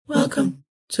Welcome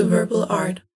to Verbal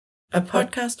Art, a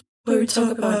podcast where we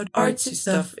talk about artsy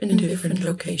stuff in different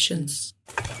locations.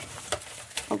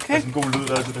 Okay. That's a god lyd,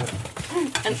 der er til det her.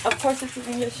 And of course it's in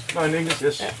English. No, in English,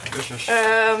 yes. Yeah. Yes.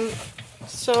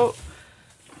 So,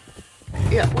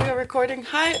 we are recording.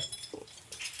 Hi,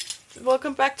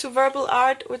 welcome back to Verbal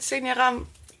Art with Senyaram.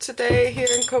 Today here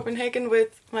in Copenhagen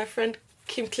with my friend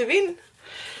Klevin,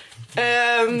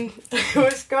 who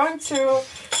is going to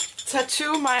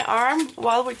tattoo my arm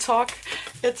while we talk.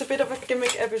 It's a bit of a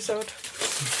gimmick episode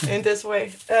in this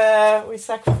way. We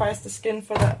sacrifice the skin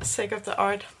for the sake of the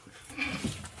art.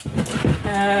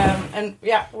 And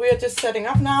yeah, we are just setting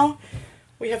up now.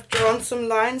 We have drawn some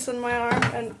lines on my arm,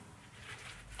 and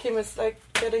Kim is like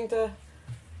getting the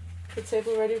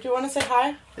table ready. Do you want to say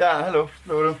hi? Yeah, hello.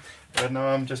 Hello. Right now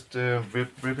I'm just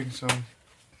ripping some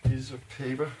pieces of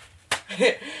paper.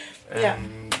 Yeah.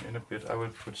 And in a bit I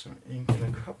will put some ink in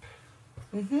a cup.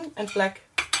 And black.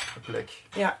 Black.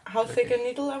 Yeah. How thick a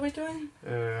needle are we doing?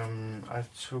 I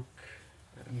took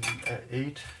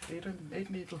eight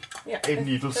needle. Yeah. 8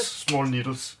 needles, small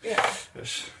needles. Yeah.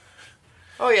 Yes.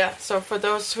 Oh yeah. So for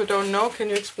those who don't know, can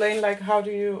you explain like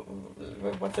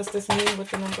what does this mean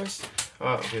with the numbers?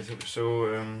 Okay. So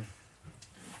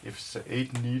if it's an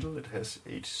 8 needle, it has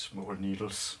 8 small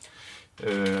needles.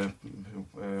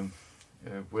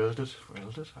 Welded. I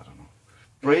don't know.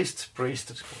 Braced.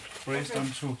 It's called. Braced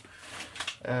onto.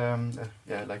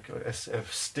 Like a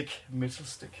stick, metal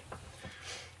stick.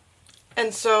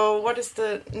 And so, what is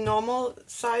the normal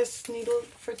size needle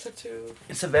for tattoo?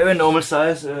 It's a very normal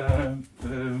size. It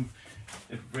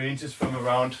ranges from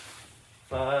around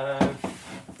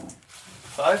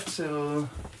 5 till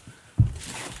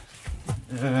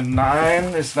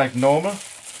 9 is like normal.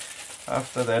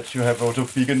 After that, you have also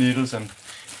bigger needles and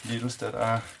needles that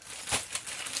are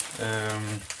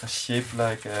shaped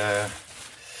like a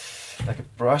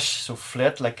brush, so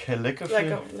flat, like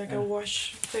calligraphy. Like a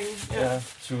wash thing. Yeah.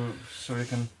 So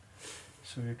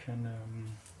you can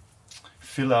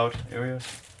fill out areas.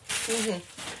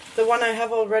 The one I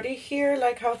have already here,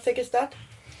 like how thick is that?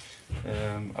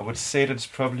 I would say that it's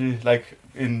probably like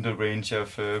in the range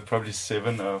of probably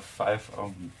 7 or 5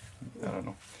 or I don't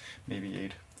know, maybe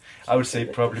 8. I would say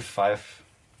probably 5.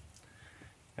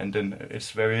 And then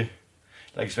it's very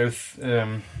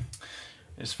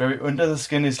under the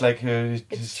skin. It's like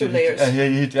it's 2 layers.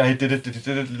 He did it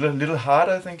a little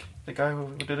harder, I think. The guy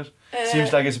who did it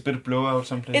seems like it's a bit of blowout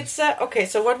someplace. It's okay.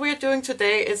 So what we're doing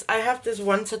today is I have this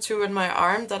one tattoo in my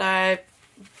arm that I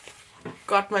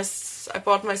bought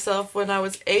myself when I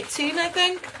was 18, I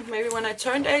think. Maybe when I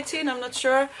turned 18, I'm not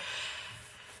sure.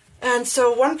 And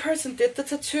so one person did the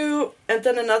tattoo, and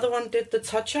then another one did the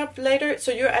touch-up later.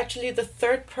 So you're actually the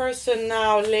third person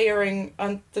now layering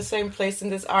on the same place in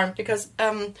this arm. Because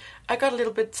I got a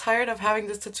little bit tired of having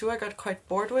this tattoo. I got quite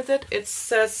bored with it. It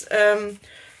says,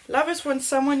 love is when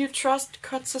someone you trust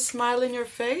cuts a smile in your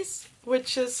face,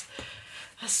 which is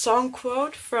a song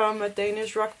quote from a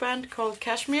Danish rock band called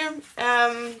Kashmir.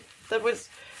 That was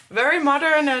very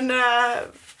modern and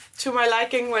to my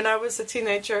liking when I was a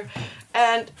teenager.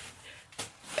 And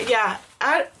yeah,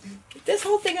 this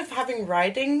whole thing of having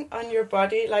writing on your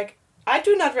body, like, I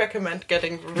do not recommend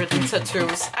getting written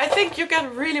tattoos. I think you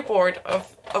get really bored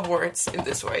of words in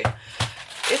this way.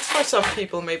 It's for some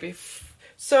people, maybe.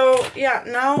 So, yeah,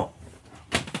 now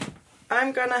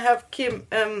I'm gonna have Kim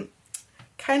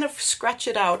kind of scratch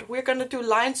it out. We're gonna do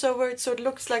lines over it so it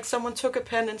looks like someone took a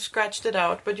pen and scratched it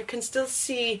out, but you can still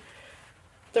see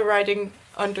the writing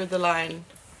under the line.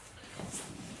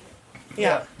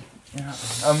 Yeah.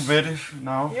 I'm ready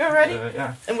now. You're ready?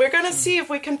 Yeah. And we're gonna see if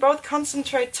we can both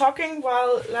concentrate talking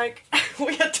while, like,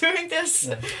 we are doing this.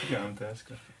 Yeah, that's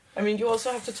good. I mean, you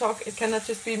also have to talk. It cannot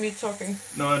just be me talking.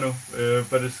 No, I know.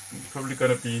 But it's probably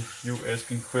gonna be you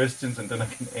asking questions and then I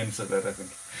can answer that, I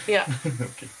think. Yeah.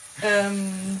 Okay.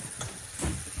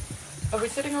 Are we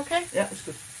sitting okay? Yeah, it's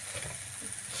good.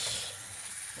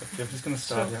 Okay, I'm just gonna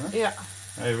start here. Huh? Yeah.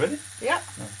 Are you ready? Yeah.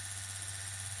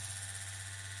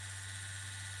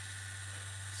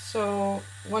 So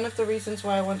one of the reasons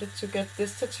why I wanted to get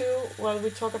this tattoo while we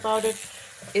talk about it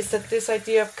is that this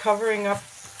idea of covering up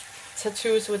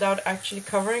tattoos without actually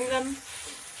covering them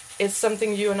is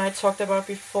something you and I talked about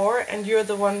before, and you're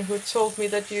the one who told me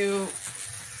that you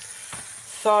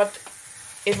thought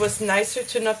it was nicer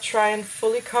to not try and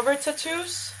fully cover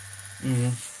tattoos,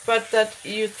 but that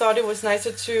you thought it was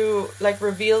nicer to like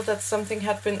reveal that something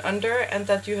had been under and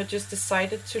that you had just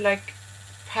decided to like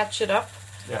patch it up.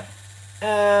 Yeah.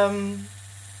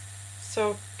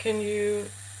 So can you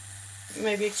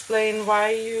maybe explain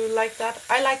why you like that?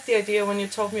 I liked the idea when you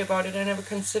told me about it. I never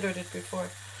considered it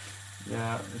before.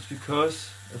 Yeah, it's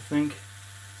because I think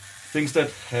things that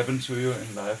happen to you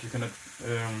in life, you cannot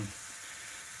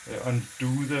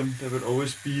undo them. They will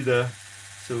always be there.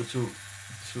 So to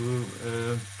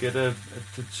get a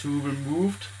tattoo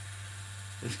removed,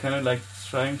 it's kind of like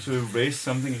trying to erase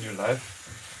something in your life.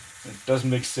 It doesn't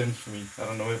make sense for me. I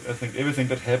don't know. I think everything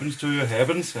that happens to you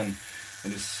happens, and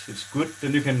it's good.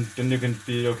 Then you can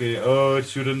be okay. Oh, it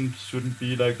shouldn't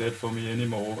be like that for me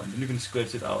anymore. And then you can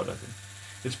scratch it out. I think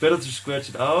it's better to scratch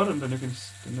it out, and then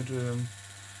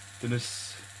then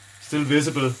it's still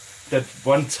visible that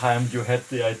one time you had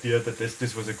the idea that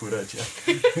this was a good idea.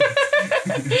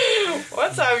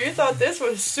 One time you thought this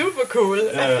was super cool.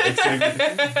 Yeah, exactly.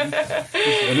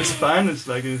 And it's fine. It's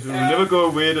like it will never go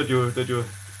away that you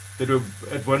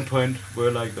at one point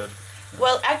were like that.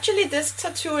 Well, actually, this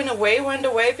tattoo in a way went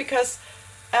away because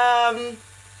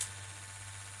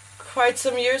quite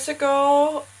some years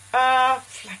ago,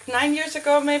 like 9 years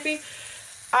ago maybe,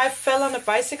 I fell on a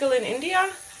bicycle in India.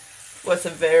 It was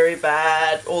a very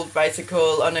bad old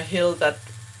bicycle on a hill that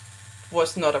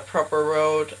was not a proper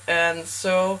road, and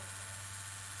so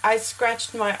I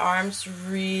scratched my arms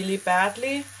really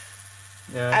badly.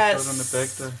 Yeah, on the back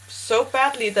there. So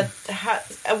badly that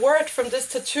a word from this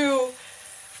tattoo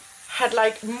had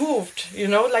like moved,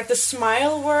 like the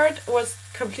smile word was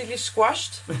completely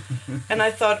squashed. And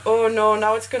I thought, oh no,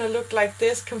 now it's gonna look like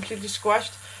this, completely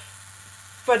squashed.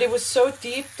 But it was so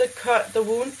deep, the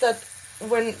wound, that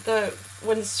when the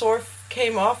sore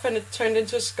came off and it turned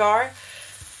into a scar,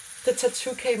 the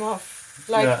tattoo came off.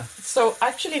 So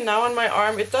actually now on my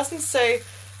arm, it doesn't say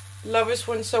love is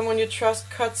when someone you trust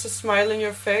cuts a smile in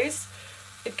your face.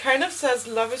 It kind of says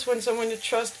love is when someone you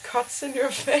trust cuts in your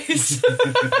face.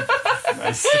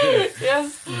 Nice.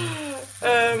 Yes.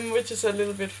 Which is a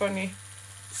little bit funny.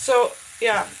 So,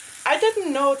 yeah. I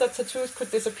didn't know that tattoos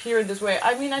could disappear in this way.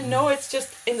 I mean, I know it's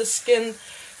just in the skin,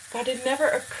 but it never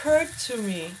occurred to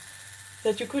me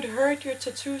that you could hurt your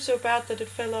tattoo so bad that it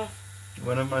fell off.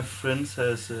 One of my friends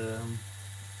has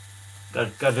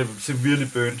got severely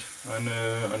burned on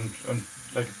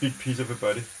like a big piece of her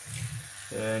body,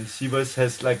 and she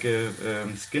has like a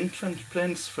skin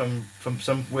transplants from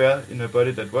somewhere in her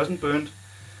body that wasn't burned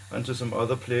onto some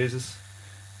other places,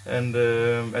 and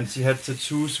she had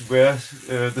tattoos where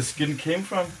the skin came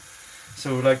from.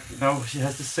 So like now she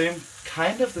has the same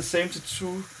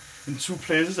tattoo in two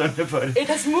places on her body. It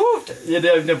has moved.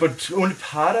 Yeah, but only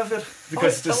part of it,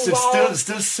 because it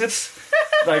still sits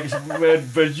like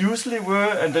where usually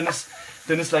were, and then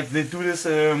it's like they do this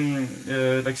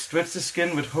like stretch the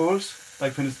skin with holes,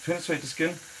 like penetrate the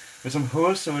skin with some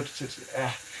holes, so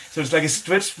it's like a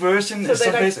stretched version.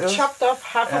 So they chopped off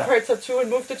half of her tattoo and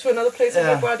moved it to another place in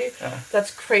her body. Yeah. That's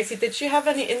crazy. Did she have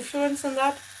any influence in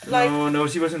that? No,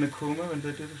 she was in a coma when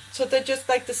they did it. So they just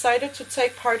decided to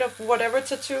take part of whatever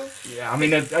tattoo? Yeah, I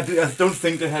mean, I don't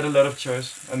think they had a lot of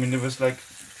choice. I mean, it was like...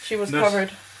 She was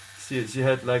covered. She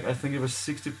had I think it was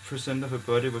 60% of her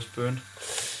body was burned.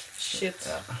 Shit. So,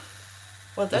 yeah.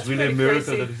 Well, that's really a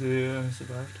miracle crazy. that she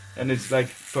survived. And it's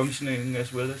functioning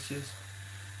as well as she is.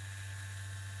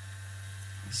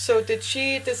 So did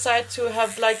she decide to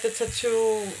have the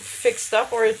tattoo fixed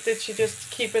up, or did she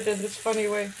just keep it in this funny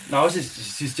way? No,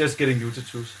 she's just getting new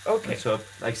tattoos. Okay. On top.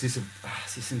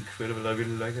 She's incredible. I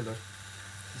really like her a lot.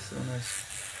 She's so nice.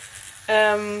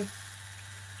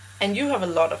 And you have a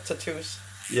lot of tattoos.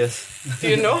 Yes. Do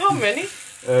you know how many?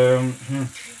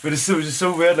 But it's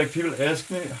so weird. Like, people ask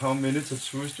me how many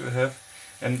tattoos do you have,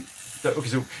 and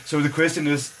so the question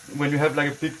is, when you have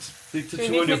a big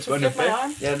tattoo on your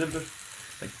back, yeah, a little bit.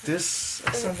 Like this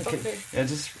or something. Okay. Yeah,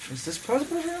 is this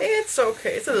possible here? It's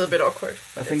okay. It's a little bit awkward.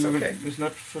 I think it's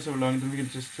not for so long, then we can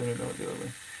just turn it out the other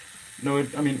way. No,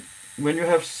 I mean, when you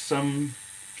have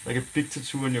a big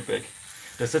tattoo on your back,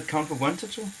 does that count for one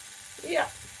tattoo? Yeah,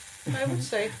 I would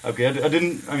say. Okay, I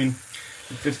didn't, I mean,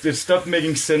 it stopped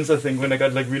making sense, I think, when I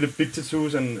got really big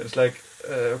tattoos, and it's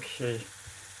okay,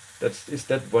 is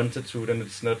that one tattoo, then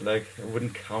it's not I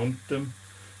wouldn't count them.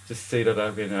 Just say that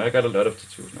I got a lot of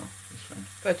tattoos now. It's fine.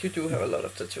 But you do have a lot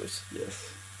of tattoos.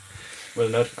 Yes.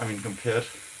 Well, compared.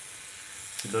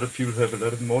 A lot of people have a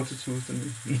lot of more tattoos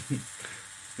than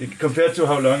me. Compared to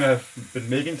how long I've been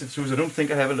making tattoos, I don't think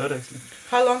I have a lot, actually.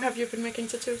 How long have you been making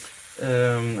tattoos?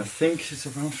 I think it's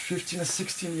around 15 or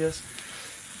 16 years.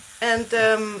 And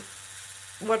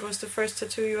what was the first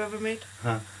tattoo you ever made?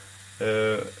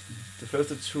 The first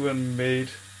tattoo I made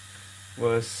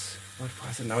was... What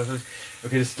was it now?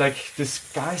 Okay, it's this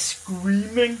guy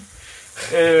screaming,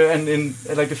 and in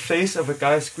the face of a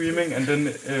guy screaming, and then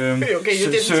okay,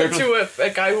 you didn't tattoo a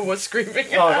guy who was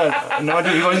screaming. No,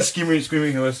 he wasn't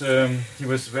screaming. He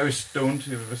was very stoned.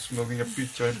 He was smoking a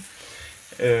big joint.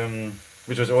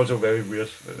 which was also very weird.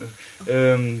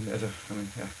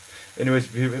 Anyways,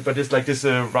 but it's like this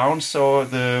round saw,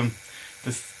 the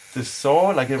saw,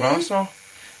 like a round saw,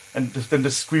 and then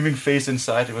the screaming face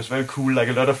inside. It was very cool, like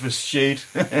a lot of shade.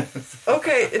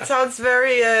 Okay, it sounds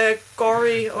very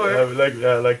gory or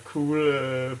like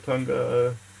cool punk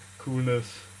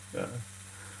coolness. Yeah.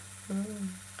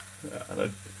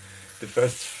 Like the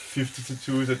first 50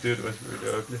 tattoos I did was really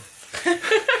ugly.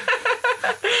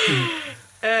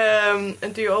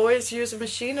 And do you always use a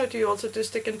machine, or do you also do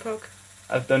stick and poke?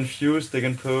 I've done few stick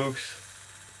and pokes,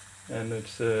 and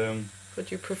it's.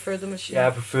 But you prefer the machine? Yeah,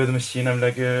 I prefer the machine. I'm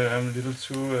like I'm a little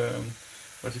too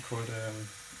what's it called?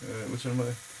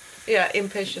 Utålmodig. Yeah,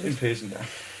 impatient. Impatient. Yeah.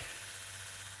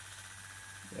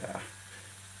 Yeah.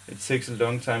 It takes a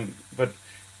long time, but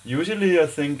usually I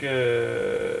think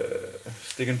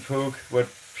stick and poke, what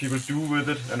people do with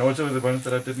it, and also the ones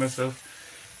that I did myself,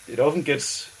 it often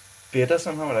gets better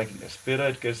somehow. Like it's better.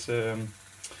 It gets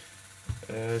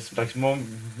it's like more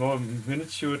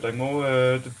miniature, like more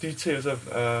the details of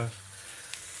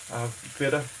are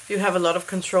better. You have a lot of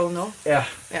control, no? Yeah.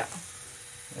 Yeah.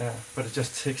 Yeah, but it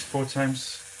just takes 4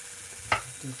 times.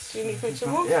 Do you need me to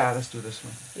move? Yeah, let's do this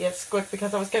one. Yes, good,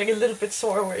 because I was getting a little bit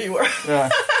sore where you were. Yeah,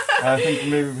 I think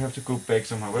maybe we have to go back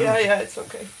somehow. Yeah, it's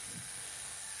okay.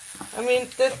 I mean,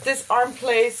 this arm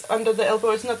place under the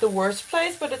elbow is not the worst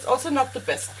place, but it's also not the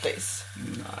best place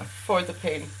for the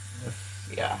pain. Yes.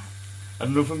 Yeah. I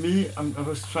don't know. For me, I'm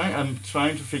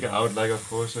trying to figure out, like, of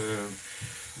course,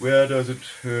 where does it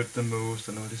hurt the most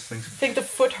and all these things. I think the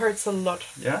foot hurts a lot.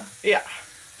 Yeah. Yeah,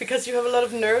 because you have a lot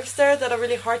of nerves there that are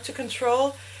really hard to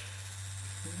control.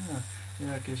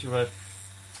 Yeah, I guess you're right.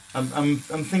 I'm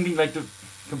thinking like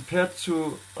compared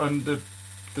to on the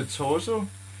torso.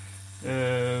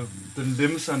 The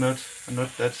limbs are not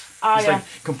that. It's like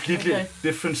completely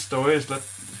different stories.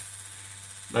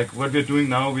 Like what we're doing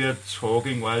now, we are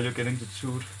talking while you're getting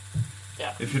tattooed.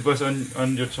 Yeah. If it was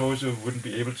on your torso, you wouldn't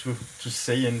be able to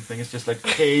say anything. It's just like,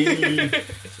 hey.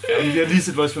 At least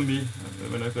it was for me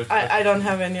when I got. I don't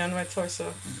have any on my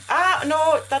torso.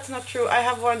 No, that's not true. I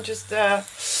have one just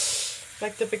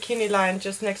like the bikini line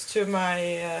just next to my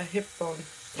hip bone.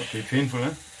 Okay, painful,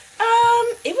 huh?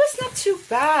 It was not too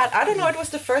bad. I don't know. It was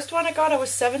the first one I got. I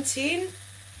was 17.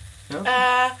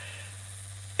 Yeah.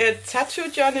 A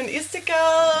tattoo John in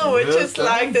Istigal, which is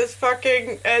like this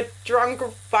fucking drunk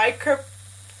biker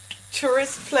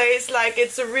tourist place. Like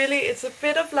it's a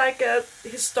bit of like a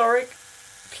historic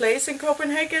place in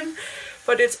Copenhagen,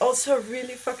 but it's also a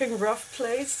really fucking rough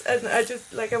place. And I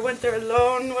went there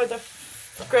alone with a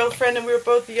girlfriend, and we were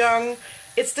both young.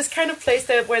 It's this kind of place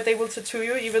where they will tattoo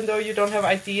you even though you don't have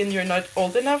ID and you're not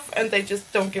old enough, and they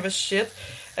just don't give a shit.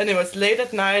 And it was late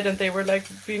at night, and they were like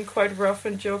being quite rough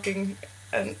and joking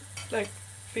and like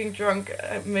being drunk.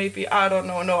 Maybe, I don't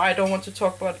know. No, I don't want to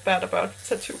talk bad about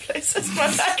tattoo places,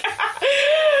 but like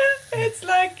it's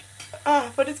like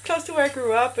but it's close to where I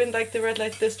grew up in like the red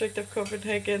light district of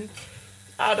Copenhagen.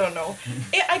 I don't know.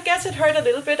 I guess it hurt a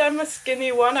little bit. I'm a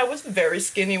skinny one. I was very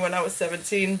skinny when I was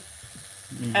 17.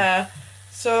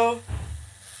 So,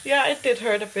 yeah, it did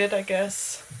hurt a bit, I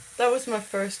guess. That was my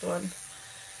first one.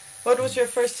 What was your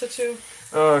first tattoo?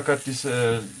 Oh, I got these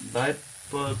light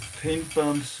bulb paint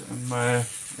bumps on my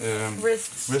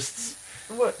wrists.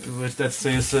 What? That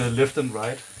says left and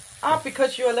right.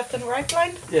 Because you are left and right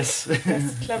blind? Yes.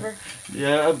 That's clever.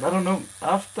 Yeah, I don't know.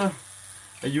 After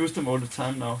I use them all the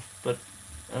time now, but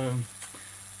I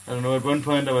don't know. At one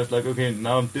point I was like, okay,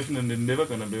 now I'm definitely never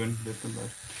gonna learn left and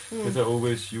right. Because I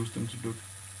always use them to look.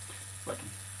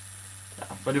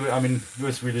 But it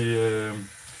was really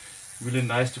really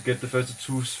nice to get the first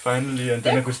tattoos finally, and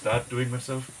then I could start doing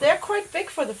myself. They're quite big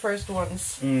for the first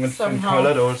ones. And somehow.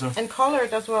 colored also. And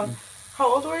colored as well.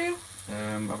 How old were you?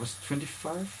 I was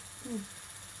 25.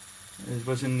 It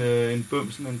was in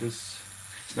Bumsen, and it's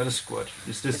not a squad.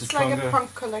 It's like a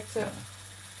punk collective.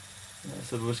 Yeah,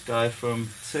 so there was a guy from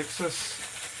Texas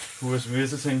who was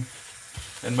visiting.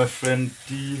 And my friend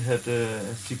Dee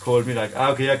she called me like,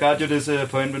 okay, I got you this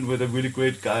appointment with a really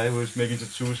great guy who is making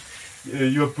tattoos.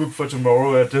 You are booked for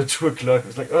tomorrow at 2 o'clock. I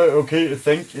was like, oh, okay,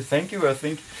 thank you, I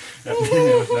think. And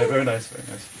it was like, very nice.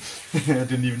 I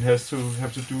didn't even have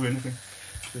to do anything.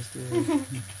 Just,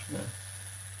 yeah.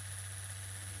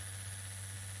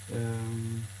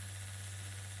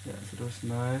 So it was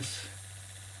nice.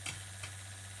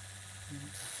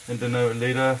 And then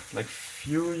later, like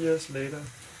few years later,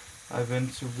 I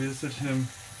went to visit him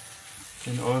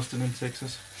in Austin, in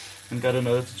Texas, and got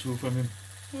another tattoo from him.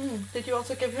 Did you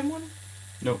also give him one?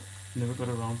 No, never got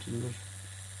around to do it.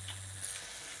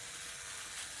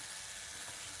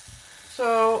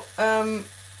 So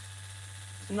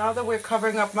now that we're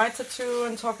covering up my tattoo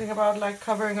and talking about like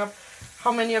covering up,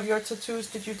 how many of your tattoos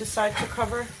did you decide to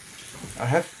cover? I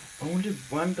have only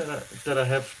one that I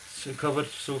have covered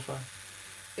so far.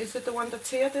 Is it the one that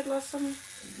Thea did last summer?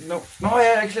 No,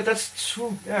 yeah, actually that's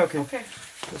two. Yeah, okay. Okay.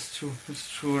 That's two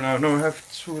now. No, I have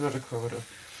two that are covered up.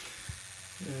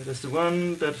 There's the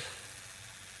one that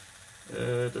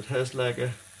has like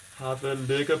a half a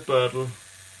liquor bottle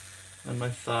on my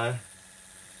thigh.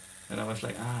 And I was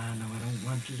like, no, I don't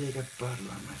want liquor bottle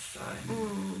on my thigh.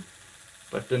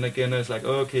 But then again, I was like,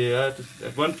 okay, at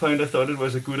one point I thought it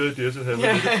was a good idea to have a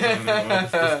liquor bottle on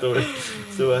the story.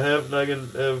 So I have like a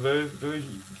very, very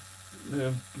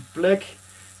black,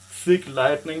 thick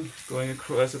lightning going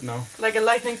across it now. Like a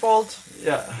lightning bolt?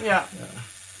 Yeah. Yeah.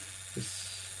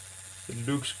 It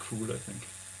looks cool, I think.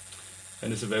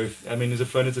 And it's it's a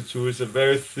funny tattoo. It's a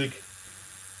very thick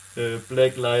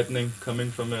black lightning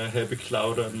coming from a happy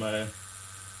cloud on my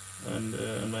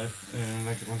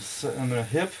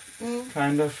hip,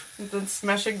 kind of. And then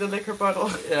smashing the liquor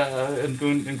bottle. Yeah, and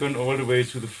going all the way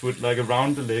to the foot, like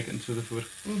around the leg and to the foot.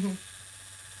 Mm-hmm.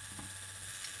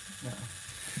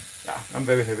 Yeah, I'm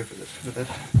very happy with that.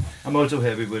 I'm also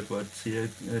happy with what Thea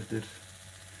did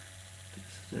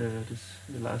this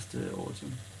last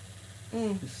autumn.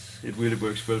 It really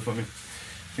works well for me.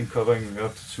 I think covering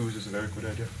up tattoos is a very good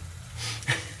idea.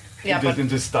 Yeah, in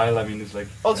this style, I mean, it's like...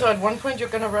 Also, at one point you're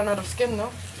gonna run out of skin, no?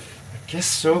 I guess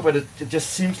so, but it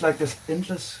just seems like there's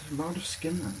endless amount of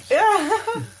skin. Yeah.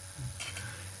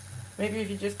 Maybe if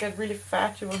you just get really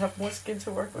fat, you will have more skin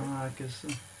to work with. I guess so.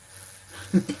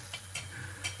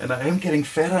 And I am getting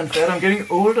fatter and fatter. I'm getting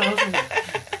older also.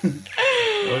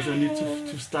 I also need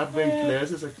to start wearing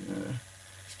glasses.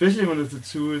 Especially when the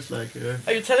tattoo is like...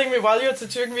 Are you telling me while you're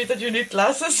tattooing me that you need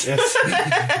glasses? Yes.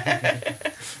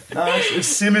 No, it's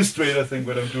semi-straight, I think,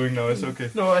 what I'm doing now. It's okay.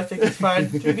 No, I think it's fine.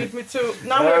 Do you need me to...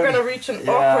 Now we're going to reach an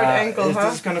awkward angle, huh?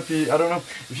 This is going to be... I don't know.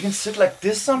 If you can sit like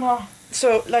this somehow...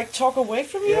 So, like, talk away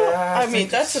from you? Yeah, I mean,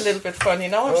 that's a little bit funny.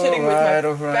 Now I'm sitting with my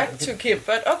back to Kim.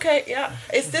 But okay, yeah.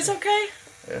 Is this okay?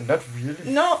 Not really.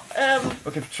 No,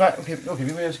 Okay, try... Okay,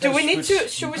 do we need to...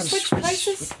 Should we switch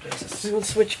places? We will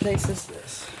switch places.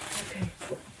 Yes.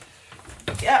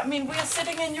 Okay. Yeah, I mean, we are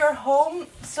sitting in your home,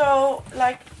 so,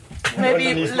 like,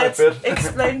 maybe let's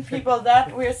explain people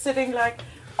that. We are sitting, like,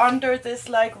 under this,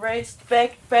 like, raised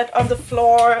bed on the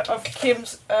floor of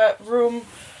Kim's room.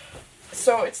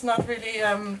 So it's not really...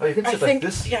 you can sit like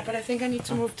this? Yeah, but I think I need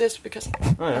to move this, because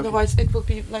otherwise it will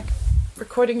be, like,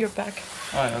 recording your back.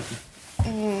 Okay.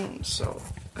 So,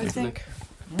 I think...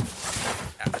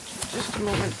 Just a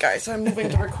moment, guys. I'm moving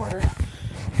the recorder.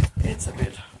 It's a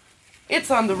bit... It's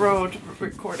on the road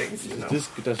recordings, you know. Does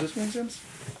this make sense?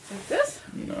 Like this?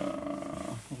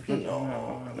 No.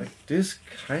 Like this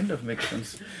kind of makes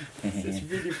sense. This is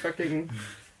really fucking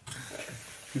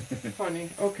funny.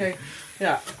 Okay,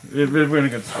 yeah. We're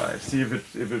gonna try. See if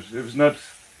it's not.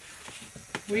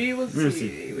 We will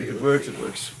see. If it works, it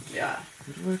works. Yeah.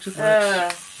 If it works, it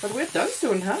works. But we're done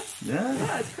soon, huh? Yeah.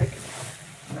 Yeah, it's quick.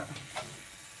 Yeah.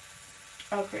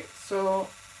 Okay, so...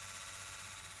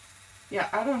 Yeah,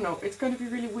 I don't know. It's going to be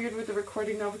really weird with the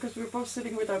recording now because we're both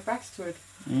sitting with our backs to it.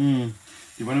 You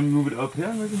want to move it up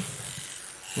here, maybe?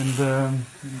 In the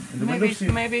window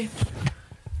seat? Maybe.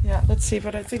 Yeah, let's see.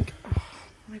 But I think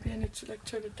maybe I need to like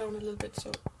turn it down a little bit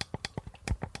so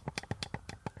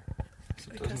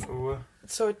it doesn't over.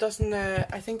 So it doesn't.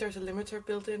 I think there's a limiter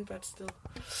built in, but still.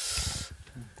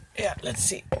 Yeah, let's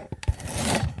see.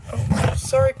 Oh,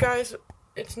 sorry, guys.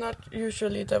 It's not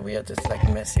usually that we are just like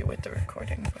messy with the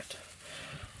recording, but.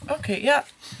 Okay, yeah.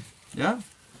 Yeah?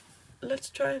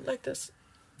 Let's try it like this.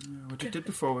 Yeah, what you did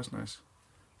before was nice.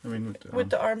 I mean,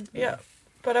 with the arm, yeah.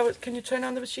 But can you turn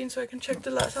on the machine so I can check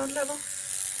the sound level?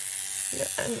 Yeah,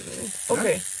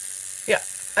 okay. Yeah,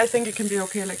 I think it can be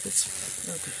okay like this.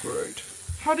 Okay, great.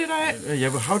 How did I...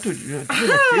 but how do you do it like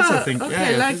this, I think?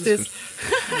 Okay, like this.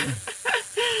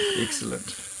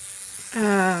 Excellent.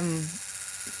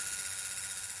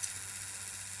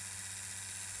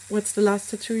 What's the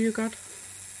last tattoo you got?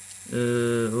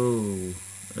 Oh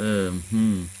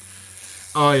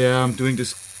yeah, I'm doing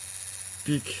this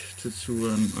big tattoo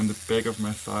on the back of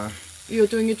my thigh. You're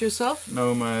doing it yourself?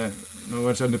 No,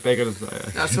 it's on the back of the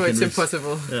thigh. So it's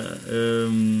impossible. Yeah.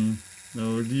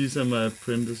 No, these are my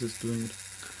apprentices doing it.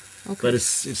 Okay. But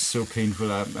it's so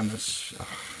painful. I'm not.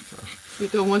 You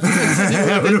don't want to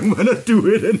continue. I don't want to do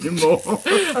it anymore.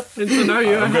 And so now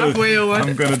you're halfway or what?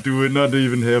 I'm gonna do it, not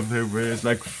even halfway. It's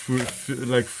like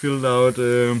filled out.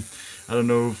 I don't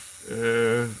know,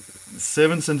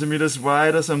 7 centimeters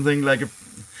wide or something. Like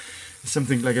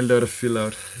something like a lot of fill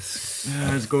out.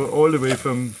 It's go all the way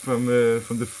from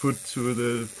the foot to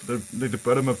the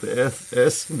bottom of the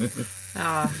ass.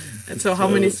 And so how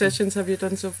many sessions have you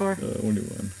done so far? Only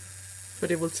one.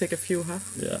 But it will take a few, huh?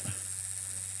 Yeah.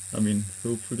 I mean,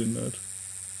 hopefully not.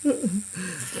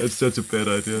 It's such a bad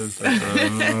idea. It's like, I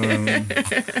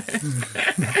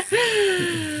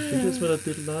think that's what I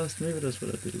did last. Maybe that's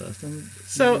what I did last time.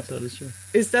 So, I'm not sure.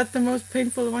 Is that the most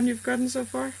painful one you've gotten so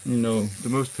far? No, the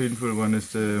most painful one is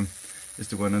the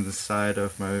one on the side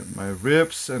of my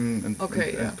ribs and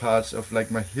parts of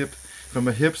like my hip, from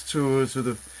my hips to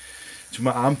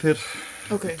my armpit.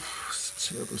 Okay. It's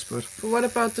a terrible spot. What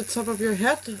about the top of your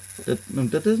head?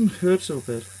 That doesn't hurt so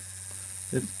bad.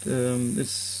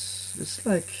 It's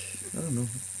like, I don't know.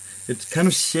 It kind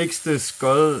of shakes the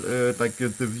skull, like your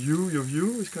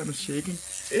view is kind of shaking.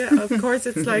 Yeah, of course.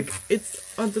 It's like it's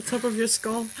on the top of your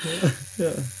skull.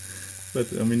 Yeah.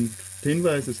 But I mean,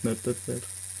 pain-wise, it's not that bad.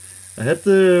 I had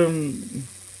the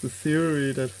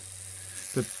theory that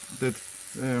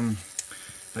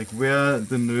like where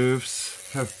the nerves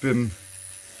have been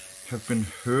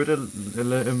hurt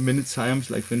many times,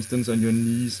 like for instance on your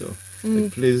knees or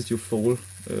like places you fall,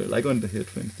 like on the head,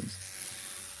 for instance.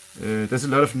 There's a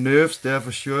lot of nerves there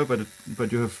for sure, but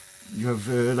you have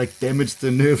like damaged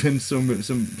the nerve end so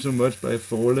much by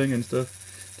falling and stuff.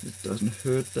 It doesn't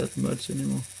hurt that much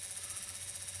anymore.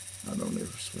 I don't know, I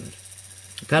swear.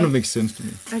 It kind of makes sense to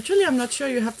me. Actually, I'm not sure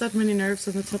you have that many nerves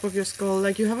on the top of your skull.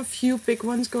 Like, you have a few big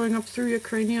ones going up through your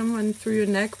cranium and through your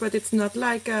neck, but it's not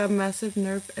like a massive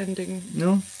nerve ending.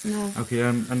 No? No. Okay,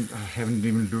 I haven't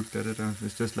even looked at it.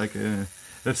 It's just like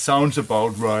that sounds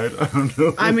about right. I don't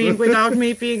know. I mean, without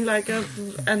me being like a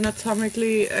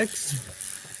anatomically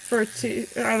expert,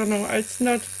 I don't know. It's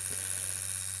not.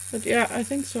 But yeah, I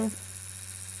think so.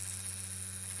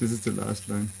 This is the last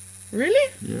line.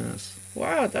 Really? Yes.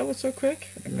 Wow, that was so quick.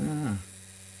 Yeah.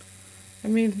 I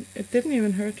mean, it didn't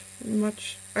even hurt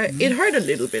much. It hurt a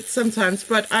little bit sometimes,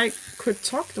 but I could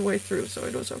talk the way through, so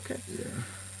it was okay. Yeah,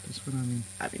 that's what I mean.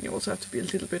 I mean, you also have to be a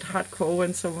little bit hardcore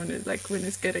when someone is like, when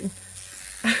it's getting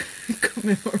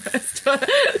commemorized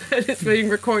and it's being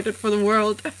recorded for the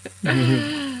world.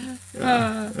 I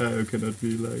cannot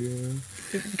be like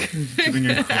giving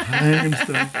a crying and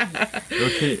stuff.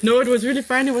 Okay. No, it was really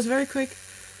fine. It was very quick.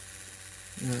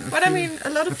 Yeah, but I mean, a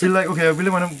lot of. I feel like I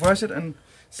really want to wash it and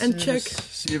check.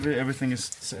 See if everything is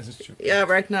as it should. Yeah,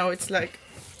 right now it's like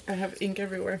I have ink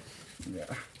everywhere.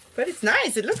 Yeah. But it's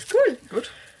nice. It looks cool. Good.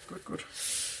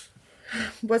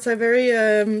 Was I very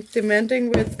demanding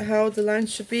with how the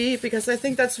lines should be? Because I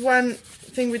think that's one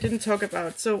thing we didn't talk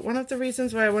about. So one of the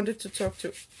reasons why I wanted to talk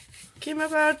to Kim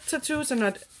about tattoos and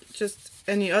not just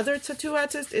any other tattoo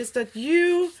artist is that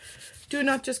you do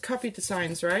not just copy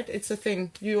designs, right? It's a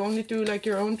thing. You only do like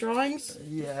your own drawings?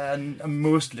 Yeah,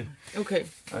 mostly. Okay.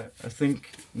 I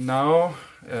think now,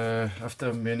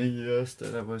 after many years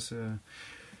that I was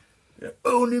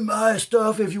only my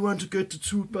stuff if you want to get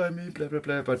tattooed by me, blah, blah,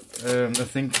 blah. But I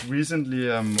think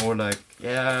recently I'm more like,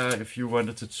 if you want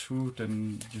a tattoo,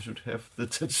 then you should have the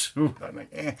tattoo. I'm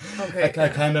like, Okay, I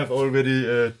kind of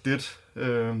already did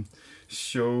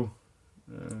show...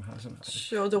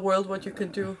 show the world what you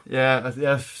can do. Yeah,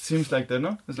 seems like that,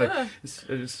 no? It's like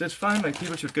it's fine. Like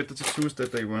people should get the tattoos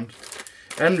that they want,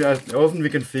 and often we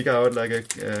can figure out like a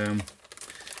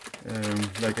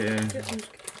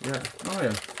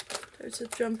There's a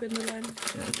jump in the line.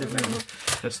 Yeah, definitely.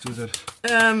 Let's do that.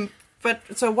 But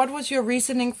so, what was your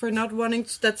reasoning for not wanting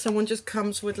that someone just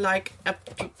comes with like a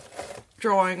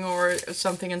drawing or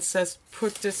something and says,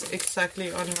 "Put this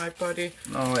exactly on my body"?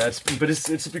 No, it's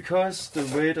because the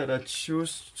way that I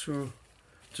choose to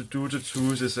do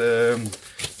tattoos is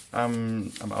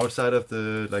I'm outside of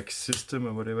the like system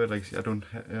or whatever. Like I'm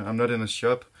not in a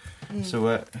shop,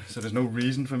 so there's no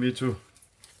reason for me to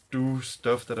do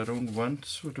stuff that I don't want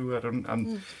to do.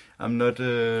 I'm not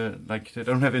like I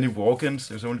don't have any walk-ins.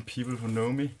 There's only people who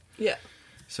know me. Yeah.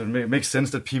 So it makes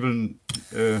sense that people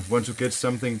want to get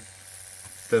something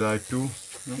that I do.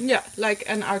 No? Yeah, like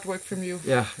an artwork from you.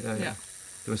 Yeah. It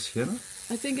was here, no?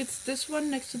 I think it's this one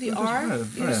next to the R.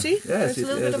 You see? Yeah, there's a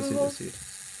little bit of a hole.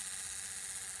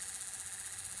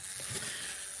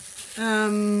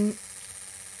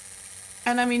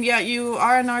 And I mean, you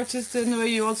are an artist in a way.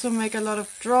 You also make a lot of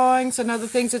drawings and other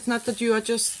things. It's not that you are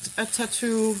just a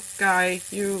tattoo guy.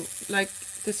 You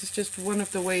this is just one of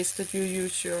the ways that you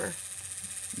use your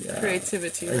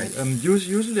creativity, right?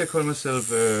 Usually I call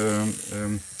myself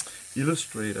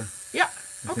illustrator. Yeah.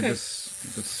 I okay. think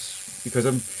that's because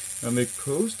I make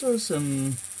posters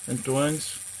and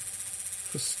drawings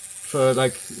for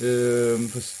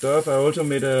stuff. I also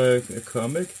made a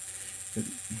comic.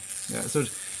 Yeah, so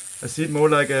I see it more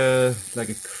like a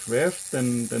craft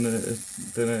than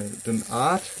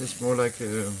art. It's more like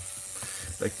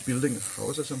building a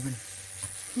house or something.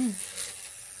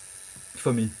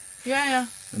 For me. Yeah.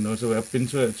 And also I've been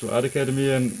to art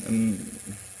academy and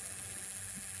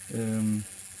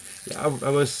I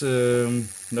was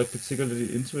not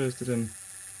particularly interested in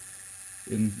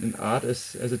art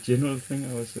as a general thing.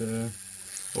 I was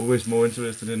always more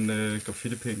interested in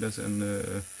graffiti painters and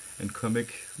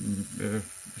comic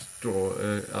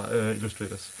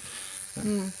illustrators.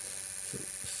 Yeah.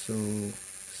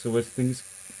 So I think it's,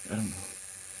 I don't know.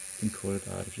 You can call it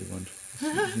art if you want.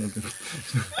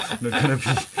 It's not gonna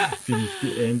be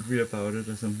angry about it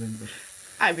or something. But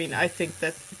I mean, I think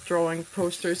that drawing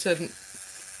posters and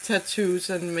tattoos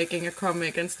and making a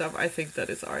comic and stuff, I think that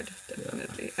is art,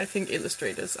 definitely. Yeah. I think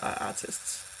illustrators are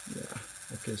artists. Yeah,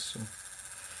 I guess so.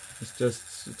 It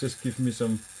just gives me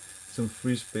some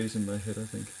free space in my head, I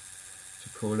think, to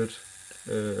call it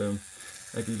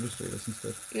like illustrators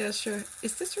instead. Yeah, sure.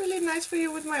 Is this really nice for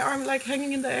you with my arm like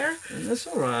hanging in the air? That's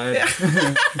alright. Yeah.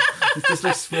 It's just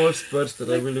like small spots that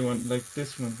I really want, like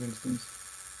this one, for instance.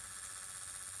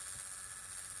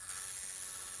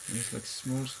 It's like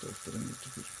small stuff that I need to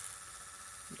put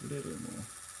a little more.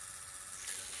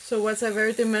 So was I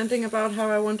very demanding about how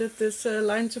I wanted this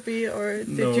line to be, or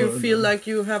did you feel like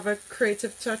you have a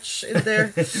creative touch in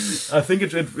there? I think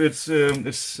it's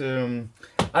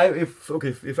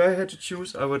if I had to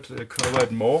choose, I would cover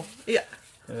it more. Yeah.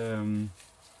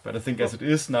 But I think as it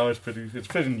is now, it's pretty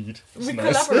neat. It's we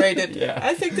nice. Collaborated. Yeah.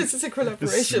 I think this is a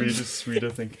collaboration. It's sweet, I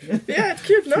think. Yeah, it's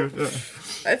cute, no? Cute, yeah.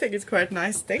 I think it's quite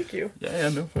nice. Thank you. Yeah,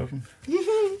 no problem.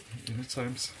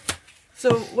 Anytimes.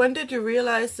 So when did you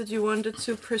realize that you wanted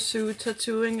to pursue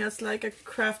tattooing as like a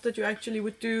craft that you actually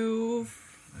would do?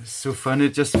 It's so funny.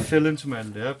 It just fell into my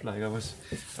lap. Like I was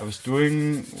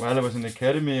doing while I was in the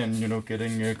academy and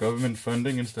getting government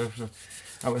funding and stuff. So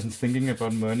I wasn't thinking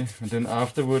about money. And then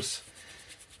afterwards,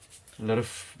 a lot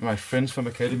of my friends from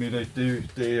academy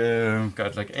they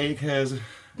got like A-kasse.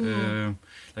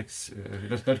 That's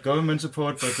not government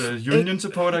support, but union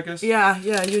support, I guess. Yeah,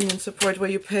 union support where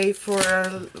you pay for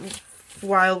a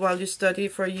while you study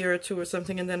for a year or two or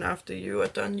something, and then after you are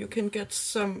done, you can get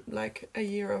some like a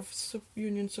year of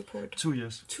union support. 2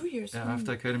 years. 2 years. Yeah,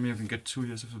 after academy, you can get 2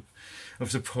 years of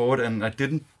support, and I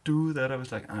didn't do that. I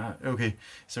was like, okay.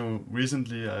 So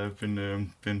recently, I've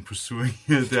been pursuing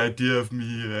the idea of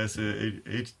me as a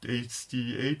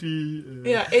ADHD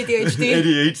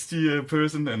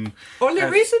person, and only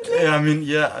recently. Yeah, I mean,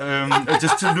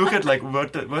 just to look at like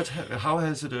how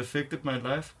has it affected my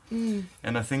life, and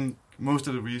I think most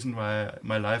of the reason why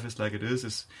my life is like it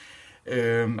is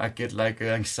I get like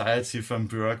anxiety from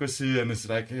bureaucracy, and it's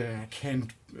like I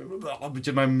can't.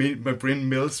 My brain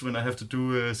melts when I have to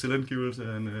do cylinders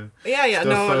and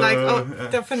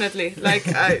stuff, definitely. Like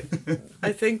I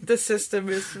think the system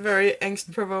is very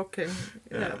angst provoking.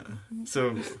 Yeah.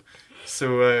 So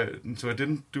I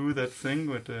didn't do that thing,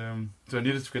 but so I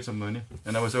needed to get some money,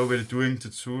 and I was already doing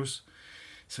tattoos,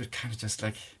 so it kind of just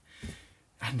like.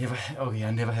 I never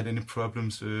had any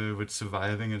problems with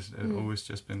surviving. It's always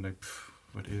just been like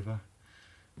whatever.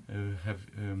 Have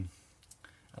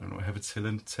a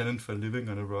talent for living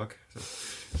on a rock.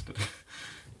 So,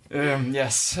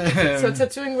 yes. So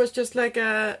tattooing was just like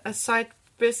a side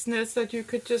business that you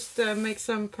could just make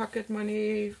some pocket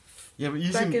money. Yeah, but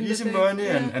easy money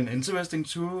and interesting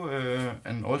too,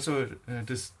 and also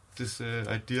this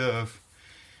idea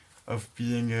of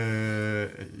being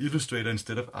an illustrator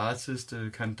instead of artist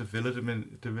kind of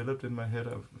developed in my head.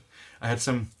 I had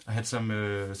some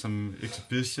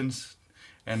exhibitions,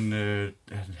 and it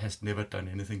has never done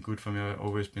anything good for me. I've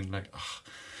always been like,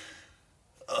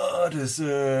 there's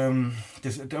a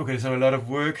lot of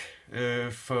work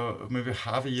for maybe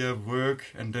half a year of work,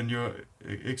 and then you're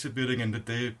exhibiting, and the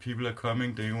day people are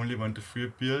coming, they only want the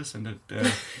free beers, and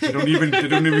they don't even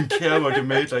care what you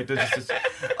made. Like this is just,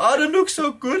 that looks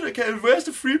so good. Okay, where's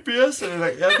the free beers? And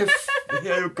like, yeah, okay,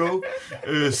 here you go.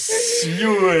 See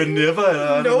you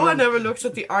never. No one ever looks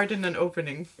at the art in an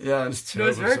opening. Yeah, it's terrible. No,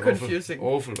 it's very confusing.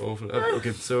 Awful.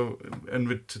 Okay, so and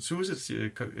with tattoos, it's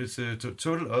a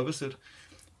total opposite.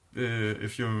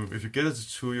 If you get a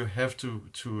tattoo, you have to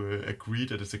agree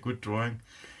that it's a good drawing.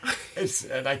 It's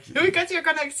like because you're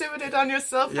gonna exhibit it on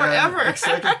yourself forever.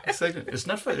 Exactly. It's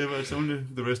not forever. It's only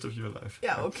the rest of your life.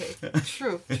 Yeah. Okay.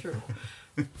 True.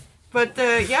 But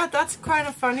that's kind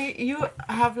of funny. You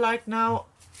have like now,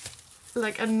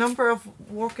 like a number of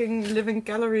living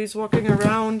galleries walking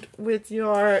around with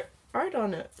your art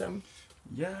on them.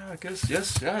 Yeah, I guess.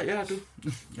 Yes. Yeah, I do.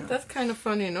 Yeah. That's kind of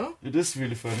funny, no? It is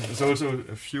really funny. There's also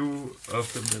a few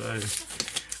of them that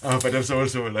But that's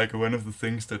also like one of the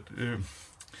things that.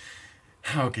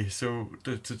 Okay, so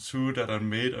the tattoo that I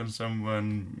made on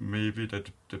someone, maybe that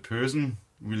the person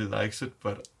really likes it,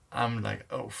 but I'm like,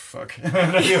 oh fuck. And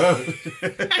it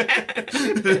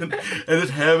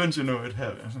happens, it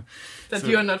happens. That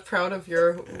you're not proud of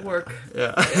your work.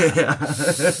 Yeah.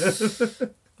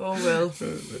 Oh well.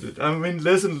 I mean,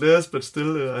 less and less, but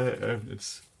still,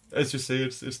 it's, as you say,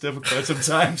 it's there for quite some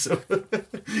time. So,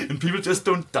 and people just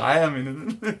don't die. I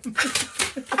mean.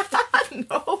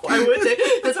 No, I would say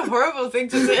that's a horrible thing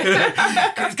to say.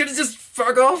 Can you just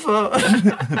fuck off?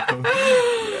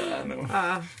 Yeah,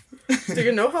 no. Do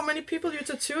you know how many people you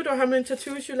tattooed, or how many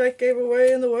tattoos you like gave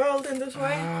away in the world in this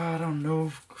way? I don't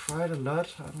know, quite a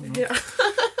lot. I don't know. Yeah.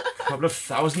 A couple of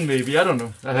thousand, maybe. I don't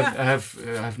know. I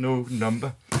have no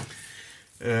number.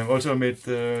 Also, I made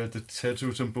the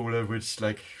tattoo tombola, which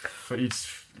like for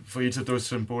each of those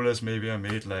tombolas, maybe I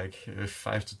made like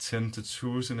 5 to 10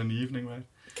 tattoos in an evening, right?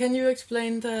 Can you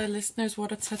explain the listeners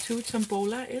what a tattoo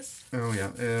tombola is? Oh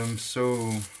yeah.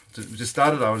 So it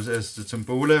started out as the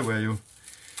tombola, where you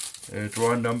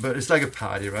draw a number. It's like a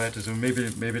party, right? So maybe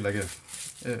like a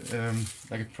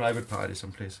private party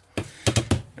someplace,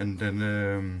 and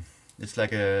then it's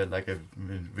like a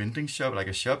vending shop, like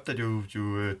a shop that you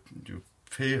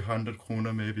pay 100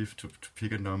 kroner maybe to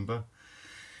pick a number,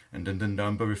 and then the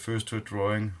number refers to a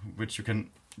drawing, which you can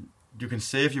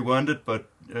say if you want it, but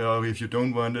if you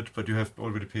don't want it, but you have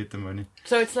already paid the money.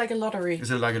 So it's like a lottery.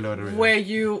 It's like a lottery where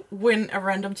you win a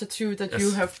random tattoo that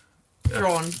you have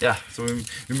drawn. Yeah. So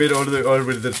we made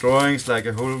already the drawings, like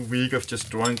a whole week of just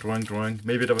drawing.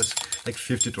 Maybe there was like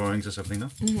 50 drawings or something, no?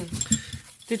 Mm-hmm.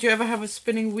 Did you ever have a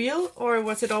spinning wheel, or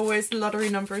was it always lottery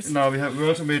numbers? No, we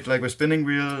also made like a spinning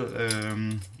wheel,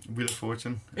 Wheel of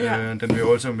Fortune. Yeah. And then we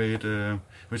also made,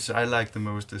 which I like the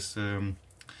most,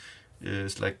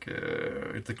 is like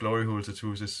the glory hole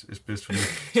tattoos is best for me.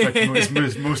 It's like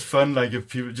it's most fun. Like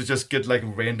if you just get like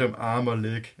random arm or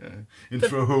leg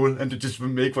into a hole, and you just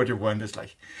make what you want. It's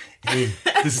like, hey,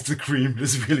 this is the cream.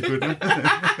 This is really good.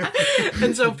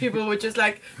 And so people would just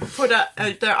like put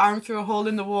their arm through a hole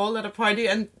in the wall at a party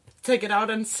and take it out,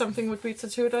 and something would be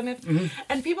tattooed on it. Mm-hmm.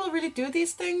 And people really do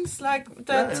these things, like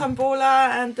the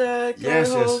tombola and the glory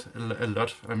hole. Yes, a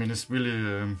lot. I mean, it's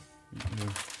really.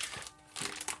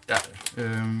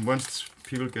 Once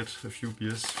people get a few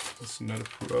beers, it's not a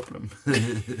problem.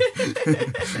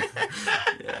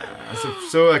 Yeah.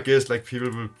 So I guess like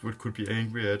people could be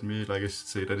angry at me, like I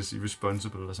say that it's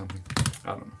irresponsible or something.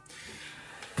 I don't know.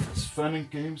 It's fun and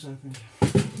games, I think.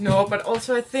 No, but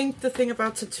also I think the thing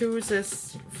about tattoos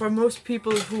is, for most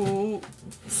people who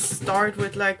start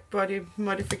with like body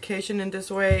modification in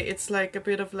this way, it's like a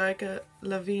bit of like a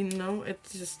lavine, no?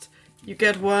 It's just, you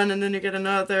get one and then you get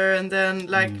another, and then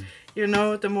like,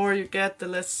 the more you get, the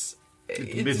less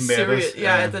it's serious.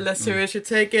 Yeah, the less serious you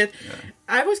take it. Yeah.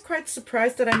 I was quite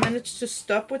surprised that I managed to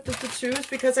stop with the tattoos,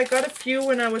 because I got a few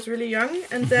when I was really young,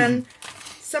 and then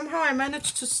somehow I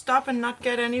managed to stop and not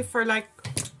get any for like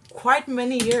quite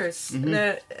many years.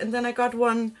 Mm-hmm. And then I got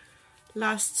one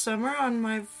last summer on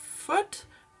my foot,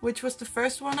 which was the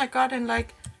first one I got in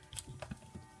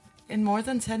more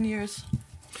than 10 years.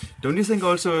 Don't you think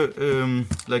also,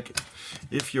 like,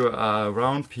 if you are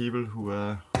around people who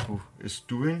is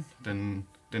doing, then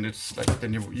it's like,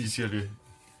 then you easily,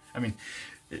 I mean,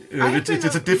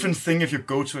 it's a different thing if you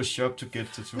go to a shop to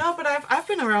get tattoos. No, but I've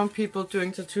been around people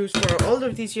doing tattoos for all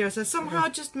of these years. I somehow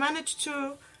just managed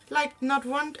to like not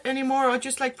want anymore, or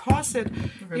just like pause it.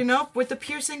 Okay. With the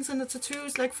piercings and the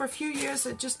tattoos, like for a few years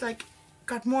it just like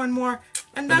got more and more,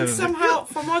 and then somehow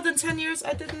for more than 10 years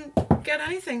I didn't get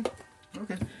anything.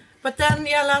 Okay. But then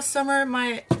last summer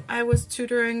I was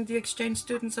tutoring the exchange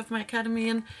students of my academy,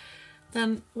 and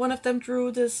then one of them drew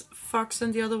this fox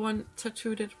and the other one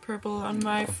tattooed it purple on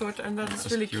my foot, and that's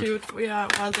really cute. Yeah,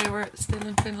 while they were still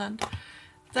in Finland.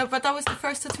 But that was the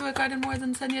first tattoo I got in more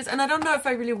than 10 years, and I don't know if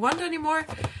I really want anymore.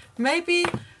 Maybe,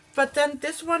 but then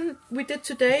this one we did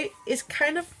today is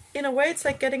kind of, in a way, it's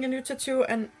like getting a new tattoo,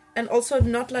 and also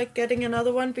not like getting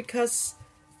another one, because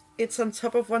it's on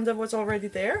top of one that was already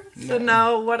there. So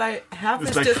now what I have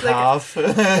is just half.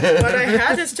 What I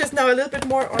had is just now a little bit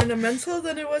more ornamental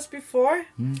than it was before.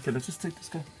 Okay, let's just take this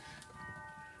guy.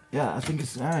 Yeah, I think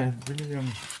it's really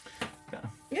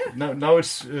Yeah. Now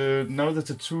it's now the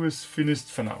tattoo is finished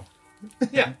for now.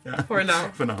 Yeah. For now.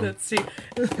 For now. Let's see.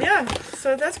 Yeah,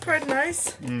 so that's quite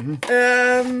nice.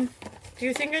 Mm-hmm. Do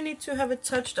you think I need to have it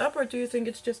touched up, or do you think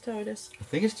it's just how it is? I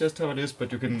think it's just how it is,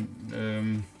 but you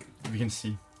can we can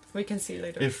see. We can see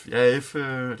later. If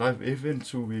in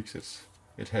 2 weeks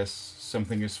it has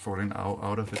something is falling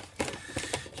out of it,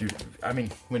 I mean,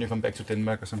 when you come back to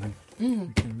Denmark or something,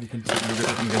 we can look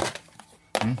at it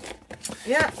again.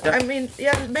 Yeah, I mean,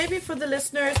 maybe for the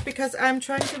listeners, because I'm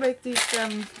trying to make these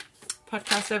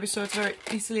podcast episodes very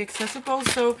easily accessible.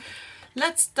 So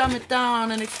let's dumb it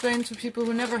down and explain to people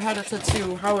who never had a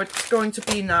tattoo how it's going to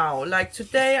be now. Like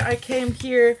today I came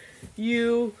here,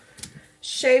 you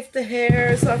shaved the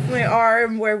hairs off my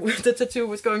arm where the tattoo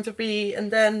was going to be, and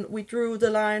then we drew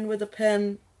the line with a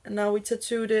pen, and now we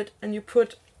tattooed it, and you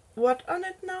put what on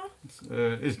it now?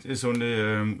 It's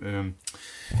only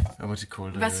what's it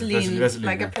called? Vaseline,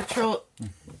 like yeah.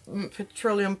 a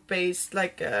petroleum-based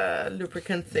like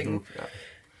lubricant thing. Yeah.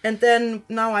 And then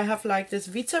now I have like this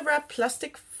Vita Wrap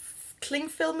plastic cling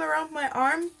film around my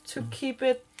arm to keep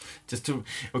it.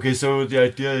 Okay, so the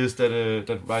idea is that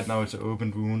that right now it's an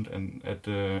open wound, and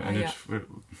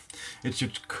it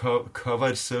should cover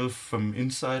itself from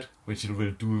inside, which it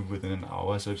will do within an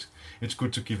hour. So it's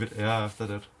good to give it air after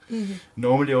that. Mm-hmm.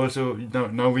 Normally, also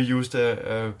now we used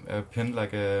a pen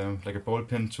like a ball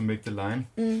pen to make the line.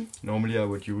 Mm. Normally, I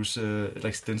would use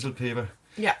like stencil paper.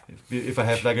 Yeah. If I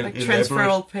have like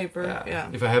transferable paper. Yeah.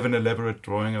 If I have an elaborate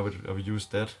drawing, I would use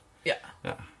that. Yeah.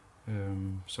 Yeah.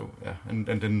 And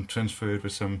then transfer it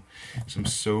with some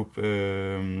soap,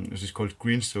 which is called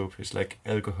green soap. It's like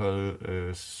alcohol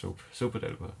soap with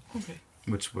alcohol, okay.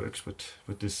 Which works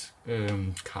with this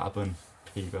carbon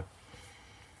paper.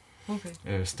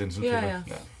 Okay. Stencil paper.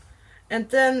 Yeah. And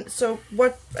then, so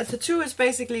what a tattoo is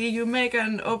basically, you make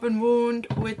an open wound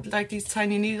with like these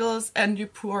tiny needles, and you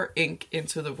pour ink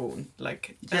into the wound,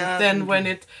 and then when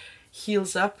it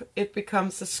heals up, it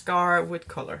becomes a scar with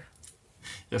color.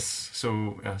 Yes,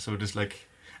 so this like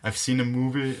I've seen a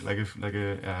movie like a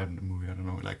movie, I don't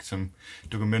know, like some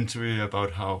documentary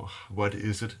about what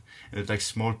is it, and it's like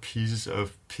small pieces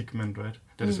of pigment, right,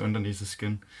 that is underneath the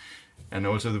skin, and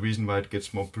also the reason why it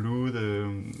gets more blue,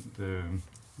 the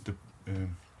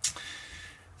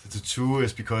tattoo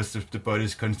is because the body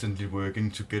is constantly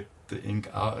working to get the ink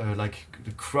out, like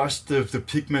crush the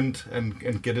pigment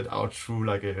and get it out through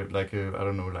like a I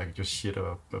don't know, like just shit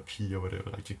or pee or whatever,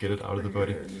 like to get it out of the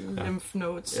body. Lymph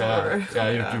nodes.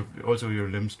 You also your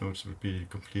lymph nodes would be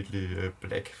completely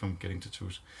black from getting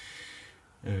tattoos.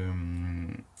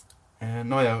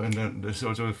 And then there's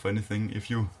also a funny thing. If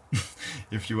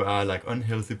you are like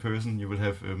unhealthy person, you will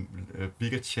have a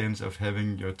bigger chance of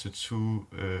having your tattoo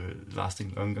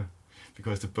lasting longer,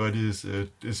 because the body is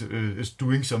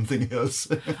doing something else.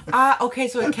 Okay,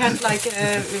 so it can't like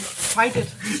fight it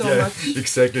so much.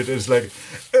 Exactly. It's like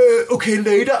okay,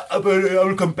 later, but I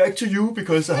will come back to you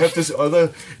because I have this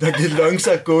other, like the lungs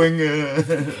are going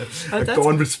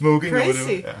gone with smoking.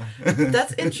 Crazy. Or whatever. Yeah.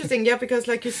 That's interesting. Yeah, because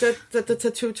like you said that the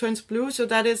tattoo turns blue. So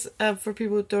that is for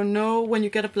people who don't know, when you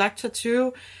get a black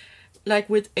tattoo, like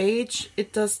with age,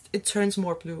 it turns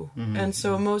more blue. Mm-hmm. And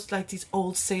so most like these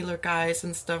old sailor guys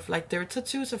and stuff, like their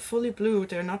tattoos are fully blue.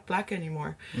 They're not black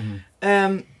anymore.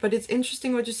 Mm-hmm. But it's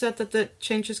interesting what you said, that it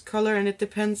changes color, and it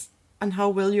depends on how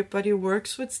well your body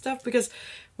works with stuff. Because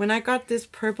when I got this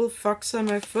purple fox on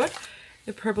my foot,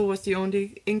 the purple was the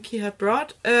only ink he had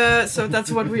brought. So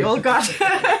that's what we all got.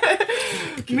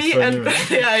 Me and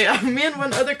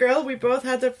one other girl, we both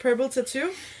had a purple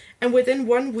tattoo, and within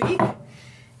 1 week,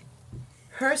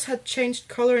 hers had changed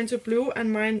color into blue,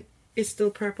 and mine is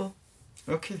still purple.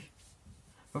 Okay,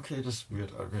 that's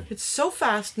weird. Okay. It's so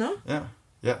fast, no?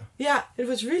 Yeah. Yeah, it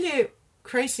was really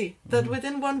crazy that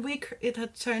within 1 week it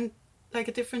had turned like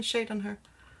a different shade on her.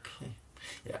 Okay.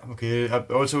 Yeah. Okay.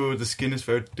 Also, the skin is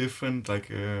very different.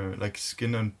 Like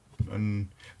skin on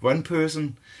one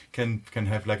person can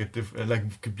have like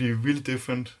could be really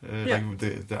different. Like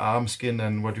the arm skin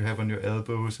and what you have on your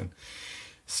elbows, and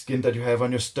skin that you have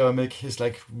on your stomach is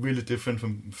like really different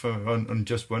from on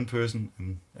just one person,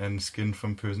 and skin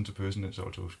from person to person is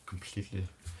also completely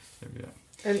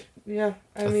And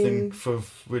I mean, think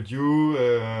with you,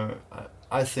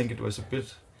 I think it was a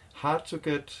bit hard to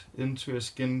get into your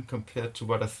skin compared to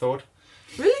what I thought.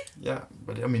 Really? Yeah,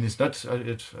 but I mean, it's not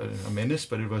a menace,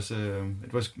 but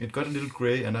it got a little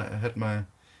gray, and I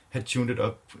had tuned it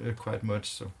up quite much.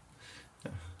 So,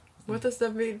 yeah. What does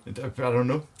that mean? I don't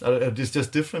know. It's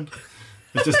just different.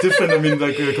 It's just different. I mean,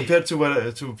 like compared to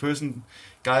a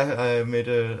guy I made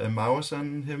a mouse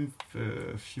on him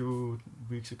a few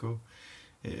weeks ago.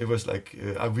 It was like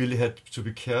I really had to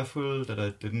be careful that I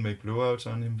didn't make blowouts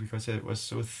on him because it was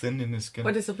so thin in his skin.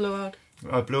 What is a blowout?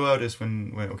 A blowout is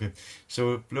when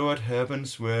so blowout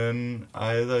happens when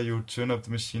either you turn up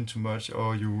the machine too much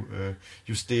or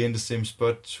you stay in the same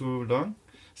spot too long.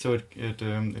 So it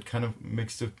kind of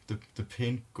makes the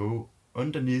paint go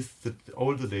underneath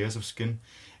all the layers of skin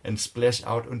and splash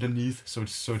out underneath. So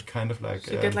it kind of like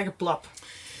so you get like a blob.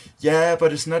 Yeah,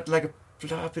 but it's not like a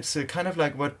blob. It's kind of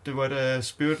like what a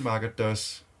spirit marker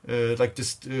does. Like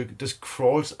just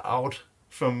crawls out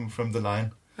from the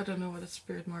line. I don't know what a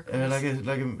spirit marker is.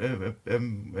 Like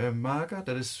a marker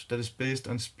that is based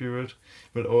on spirit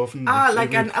will often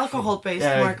like an alcohol-based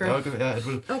marker.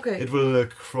 It will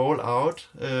crawl out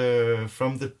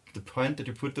from the point that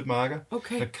you put the marker.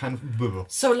 Okay. Like kind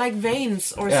of. So like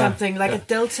veins or something, like a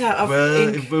delta of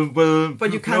ink.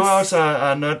 But you can't. Blowouts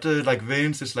are not like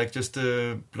veins. It's like just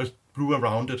blue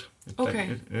around it.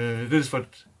 Okay. It is what.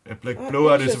 Like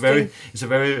blowout is a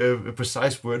very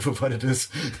precise word for what it is.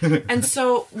 And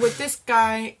so with this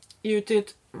guy you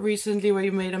did recently, where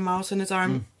you made a mouse on his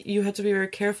arm, you had to be very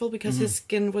careful because his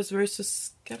skin was very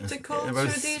susceptible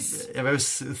to these. Yeah, very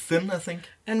thin, I think.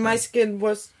 And my skin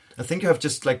was. I think you have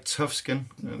just like tough skin.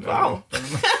 Wow. I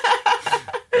don't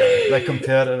know. Like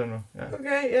compared, I don't know. Yeah.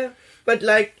 Okay, yeah, but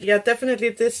like, yeah, definitely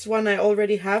this one I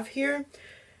already have here.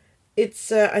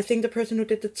 It's I think the person who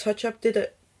did the touch up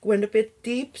went a bit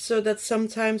deep, so that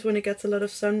sometimes when it gets a lot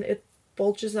of sun it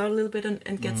bulges out a little bit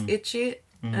and gets itchy,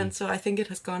 and so I think it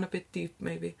has gone a bit deep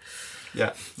maybe.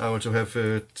 Yeah, I also have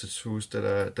tattoos that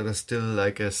are still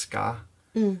like a scar.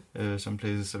 Some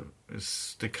places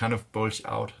they kind of bulge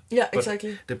out. Yeah,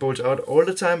 exactly. They bulge out all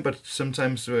the time, but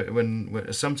sometimes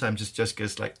when sometimes it just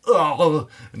gets like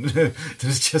and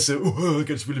it's just it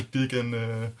gets really big and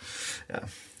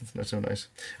it's not so nice.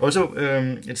 Also,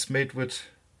 it's made with.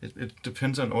 It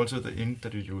depends on also the ink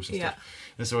that you use. Yeah.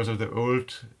 There's also the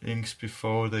old inks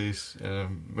before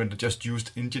when they just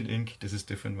used Indian ink. This is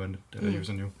different when they use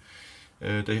a new.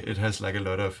 It has like a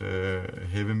lot of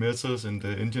heavy metals in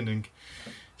the Indian ink,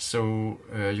 so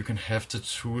you can have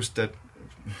tattoos that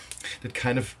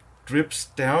kind of drips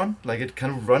down, like it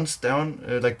kind of runs down,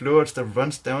 like blowouts that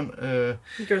runs down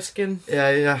your skin.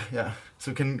 Yeah. So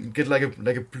you can get like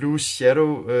a blue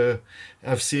shadow.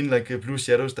 I've seen like blue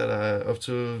shadows that are up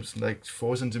to like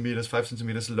 4 centimeters, 5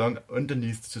 centimeters long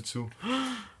underneath the tattoo.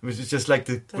 Which is just like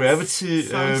the gravity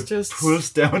pulls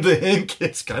down the ink.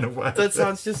 It's kind of wild. That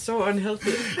sounds just so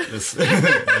unhealthy. Yes.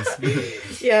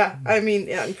 Yeah, I mean,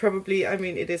 and probably,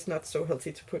 it is not so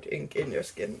healthy to put ink in your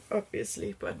skin,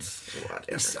 obviously, but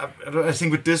whatever. I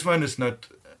think with this one, it's not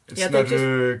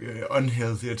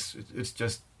unhealthy. It's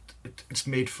just it's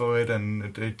made for it,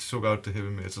 and they took out the heavy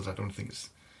metals. I don't think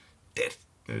it's that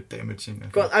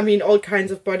damaging. Well, all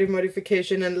kinds of body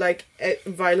modification and like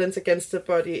violence against the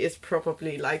body is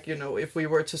probably like, if we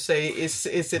were to say is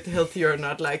it healthy or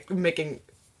not, like making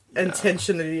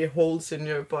intentionally holes in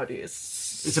your body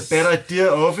it's a bad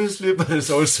idea, obviously, but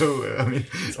it's also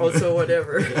it's also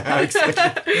whatever. Yeah,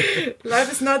 exactly.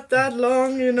 Life is not that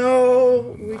long,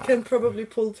 we can probably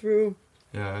pull through.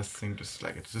 Yeah, I think it's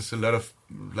just a lot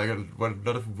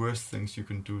of worse things you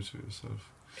can do to yourself.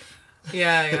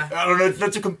 Yeah. I don't know,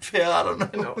 not to compare, I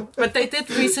don't know. No. But they did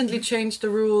recently change the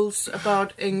rules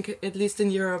about ink, at least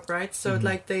in Europe, right? So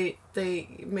like they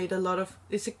made a lot of...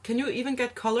 Can you even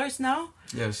get colors now?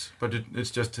 Yes, but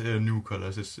it's just new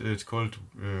colors. It's called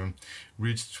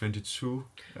Reach 22,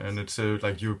 and it's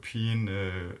like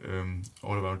European,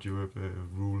 all around Europe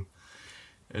rule.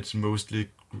 It's mostly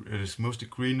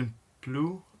green and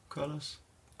blue colors.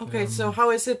 Okay, so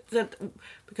how is it that...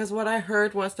 Because what I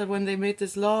heard was that when they made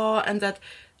this law and that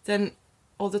then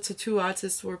all the tattoo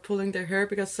artists were pulling their hair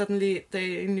because suddenly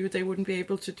they knew they wouldn't be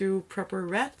able to do proper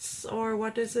reds, or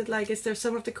what is it like? Is there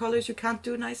some of the colors you can't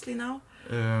do nicely now?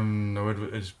 No,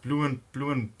 it's blue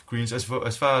and greens. As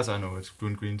far as I know, it's blue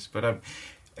and greens. But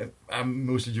I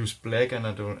mostly use black, and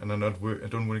I don't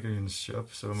work in the shop,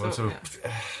 so I'm also...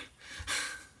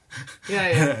 Yeah.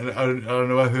 Yeah. I don't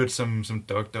know. I heard some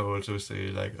doctor also say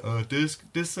like, oh, this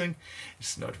thing,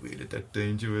 it's not really that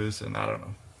dangerous, and I don't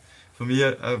know. For me,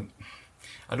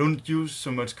 I don't use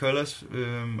so much colors.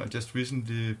 I just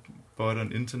recently bought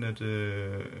on internet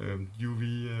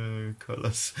UV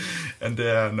colors, and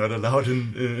they are not allowed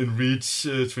in Reach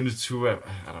 22. I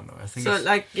don't know. I think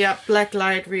so. Black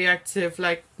light reactive,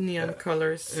 like neon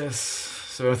colors. Yes.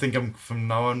 So I think I'm from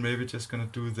now on maybe just gonna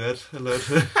do that a lot.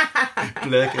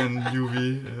 Black and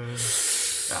UV.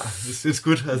 It's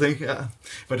good, I think. Yeah,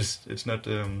 but it's not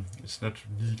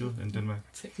legal in Denmark.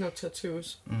 Take no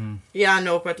tattoos. Yeah,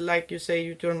 no, but like you say,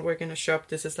 you don't work in a shop.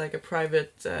 This is like a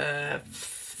private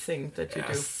thing that you do.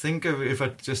 I think if I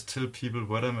just tell people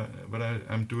what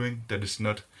I'm doing, that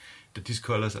these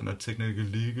colors are not technically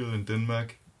legal in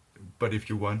Denmark, but if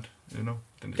you want, then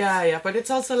but it's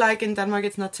also like in Denmark,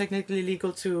 it's not technically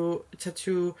legal to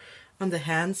tattoo on the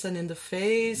hands and in the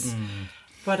face,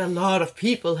 but a lot of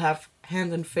people have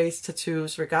hand and face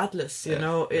tattoos regardless, you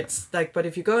know. It's like, but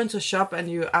if you go into a shop and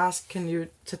you ask, can you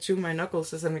tattoo my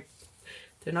knuckles,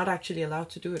 they're not actually allowed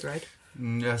to do it, right?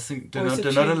 Yeah, I think they're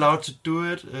not allowed to do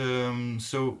it.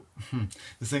 So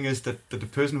the thing is that the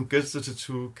person who gets the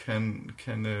tattoo can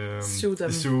sue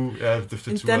them. The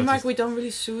tattoo in Denmark, artist. we don't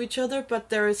really sue each other, but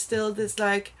there is still this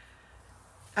like,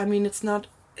 I mean,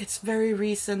 it's very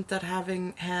recent that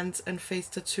having hands and face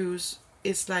tattoos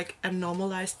is like a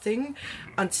normalized thing.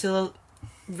 Until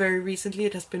very recently,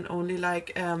 it has been only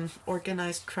like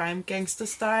organized crime gangster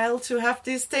style to have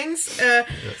these things.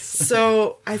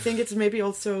 So I think it's maybe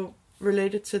also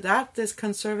related to that, this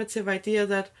conservative idea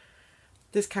that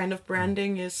this kind of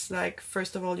branding is like,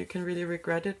 first of all, you can really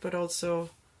regret it, but also,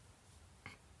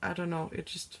 I don't know, it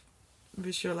just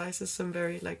visualizes some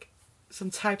very like some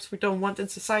types we don't want in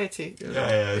society, you know?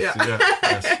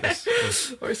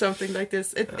 Yes. Or something like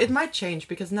this. It might change,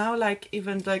 because now like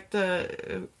even like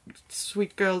the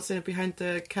sweet girls behind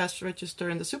the cash register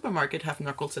in the supermarket have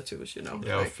knuckle tattoos, you know.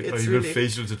 Yeah, like, or even really,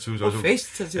 facial tattoos. Also,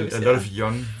 face tattoos. A lot of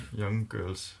young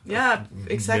girls. Yeah,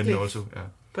 exactly. Men also,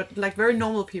 but like very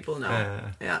normal people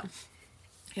now.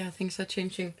 Yeah, things are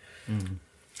changing.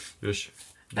 Yes.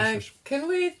 Can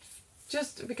we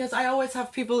just, because I always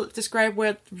have people describe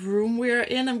what room we're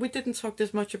in, and we didn't talk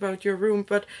this much about your room,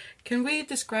 but can we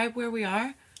describe where we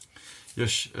are?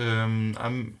 Yes,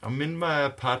 I'm in my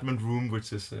apartment room,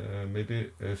 which is maybe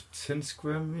 10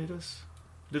 square meters,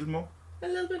 a little more. A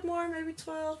little bit more, maybe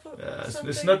 12 or something.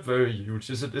 It's not very huge.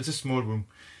 It's a small room,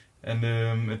 and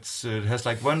it has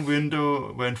like one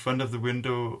window where in front of the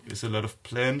window is a lot of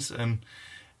plants,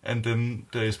 and then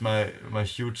there is my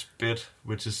huge bed,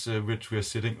 which we are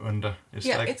sitting under. It's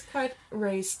it's quite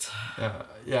raised.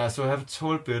 Yeah. So I have a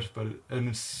tall bed, but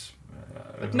it's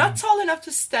but not tall enough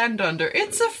to stand under.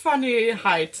 It's a funny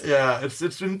height. Yeah, it's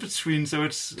in between. So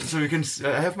you can.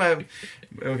 I have my.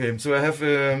 Okay, so I have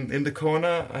in the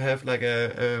corner. I have like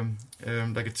a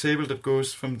table that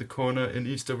goes from the corner in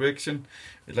each direction,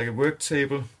 like a work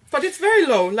table. But it's very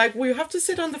low. Like we have to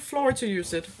sit on the floor to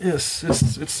use it. Yes,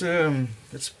 it's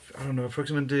I don't know,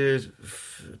 approximately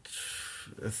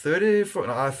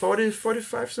 40,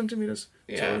 45 centimeters.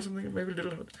 Yeah, or something, maybe a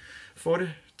little 40. I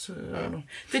don't know.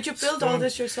 Did you build all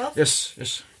this yourself?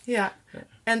 Yes. Yeah.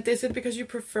 And is it because you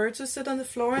prefer to sit on the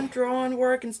floor and draw and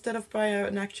work instead of by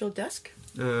an actual desk?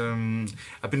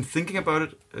 I've been thinking about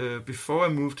it before I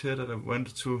moved here, that I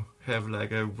wanted to have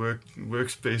like a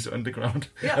workspace underground.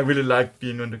 Yeah. I really like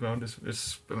being underground.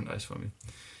 It's very nice for me.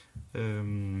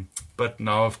 But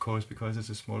now, of course, because it's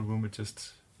a small room, it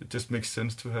just makes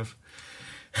sense to have.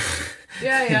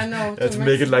 No. To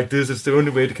make it like this, it's the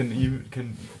only way it can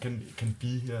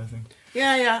be here, I think.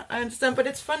 Yeah, I understand. But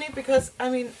it's funny because, I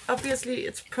mean, obviously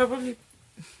it's probably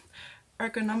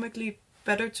ergonomically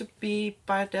better to be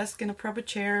by a desk in a proper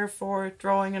chair for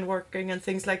drawing and working and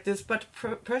things like this. But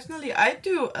personally, I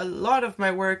do a lot of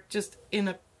my work just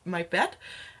in my bed.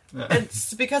 Yeah.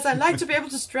 It's because I like to be able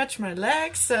to stretch my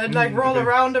legs and like roll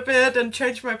around a bit and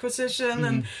change my position.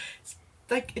 And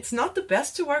like, it's not the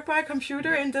best to work by a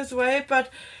computer in this way, but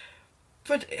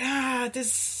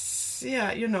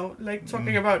you know, like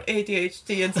talking about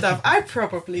ADHD and stuff, I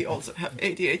probably also have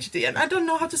ADHD, and I don't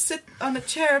know how to sit on a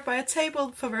chair by a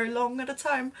table for very long at a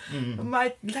time.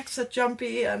 My legs are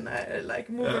jumpy and I like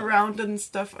move around and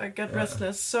stuff. I get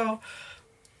restless. So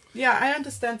yeah, I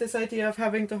understand this idea of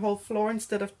having the whole floor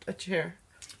instead of a chair.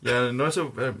 Yeah, and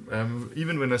also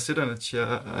even when I sit on a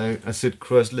chair, I sit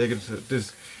cross-legged.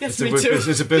 It's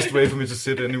the best way for me to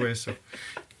sit anyway. So,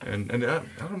 and I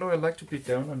don't know. I like to be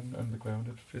down on the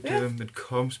ground. It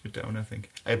calms me down. I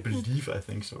think. I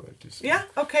think so. At least. Yeah.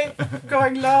 Okay.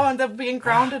 Going low and then being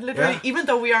grounded, literally. Even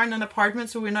though we are in an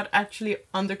apartment, so we're not actually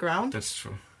on the ground. That's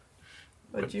true.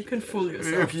 But you can fool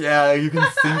yourself. Yeah, you can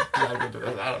think like it.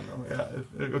 I don't know.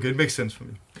 Yeah. Okay, it makes sense for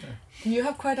me. Yeah. You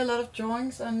have quite a lot of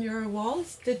drawings on your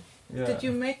walls. Did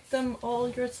you make them all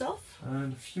yourself?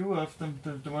 A few of them.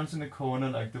 The ones in the corner,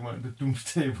 like the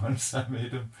doomsday ones, I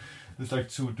made them. There's like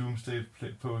 2 doomsday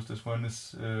posters. One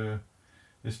is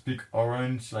this big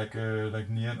orange, like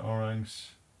neon orange.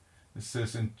 It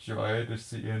says "Enjoy it. It's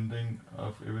the ending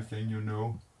of everything you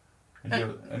know."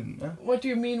 What do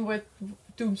you mean with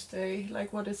doomsday?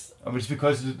 Like, what is? It's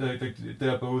because they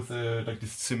are both like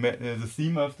the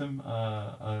theme of them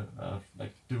are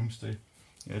like doomsday,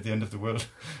 at the end of the world.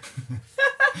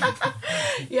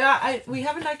 Yeah, we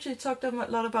haven't actually talked a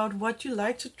lot about what you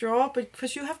like to draw, but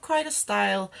because you have quite a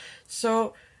style.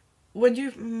 So when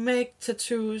you make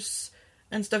tattoos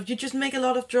and stuff, you just make a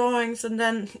lot of drawings, and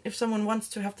then if someone wants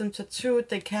to have them tattooed,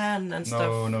 they can and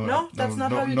stuff. No, that's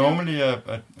not how you normally do.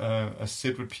 I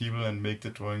sit with people and make the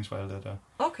drawings while they're there.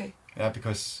 Okay. Yeah,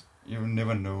 because you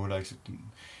never know, like,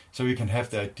 so you can have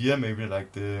the idea, maybe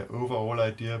like the overall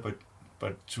idea, but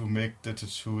to make the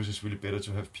tattoos is really better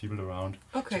to have people around.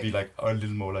 Okay. To be like, oh, a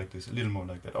little more like this, a little more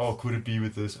like that. Or could it be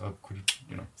with this? Or could it,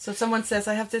 So someone says,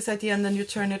 I have this idea, and then you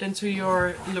turn it into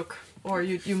your look, or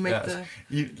you make the...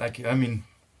 Like, I mean,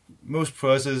 most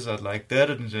processes are like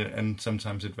that, and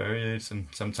sometimes it varies, and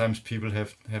sometimes people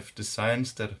have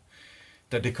designs that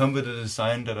they come with a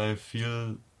design that I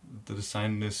feel the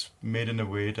design is made in a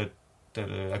way that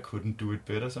I couldn't do it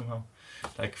better somehow.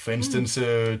 Like, for instance,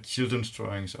 children's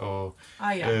drawings, or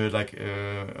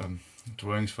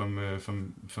drawings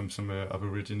from some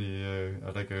Aborigine,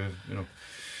 or like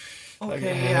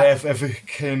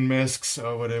African masks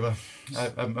or whatever.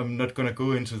 I'm not gonna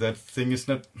go into that thing. It's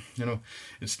not,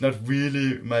 it's not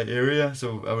really my area.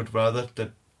 So I would rather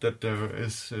that there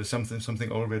is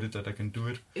something already that I can do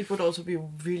it. It would also be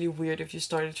really weird if you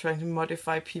started trying to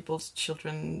modify people's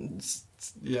children's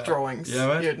drawings. Yeah,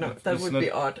 right? That would be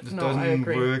odd. It no, doesn't I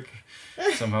agree. work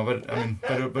somehow. But I mean,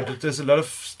 but there's a lot of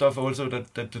stuff also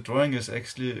that the drawing is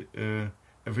actually a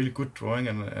really good drawing,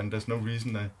 and there's no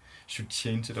reason I should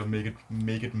change it or make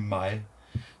it my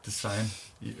design.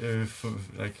 I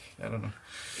don't know.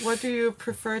 What do you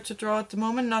prefer to draw at the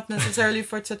moment? Not necessarily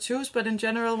for tattoos, but in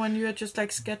general, when you're just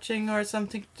like sketching or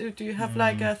something, do you have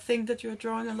like a thing that you're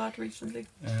drawing a lot recently?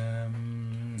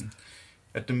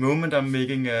 At the moment, I'm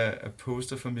making a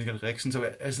poster for Michael Rexen. So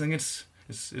I think it's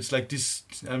like this.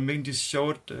 I'm making these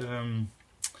short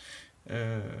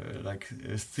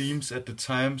themes at the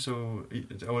time. So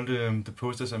all the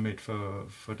posters I made for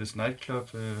this nightclub,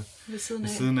 Ved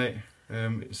siden af.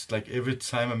 It's like every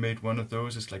time I made one of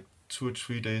those, it's like 2 or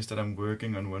 3 days that I'm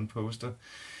working on one poster,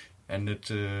 and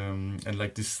and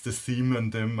like the theme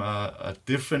on them are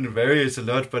different. It varies a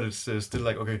lot, but it's still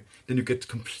like, okay, then you get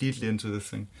completely into the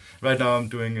thing. Right now I'm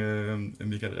doing a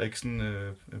Michael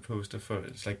Rexen poster for,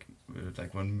 it's like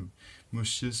one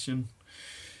musician,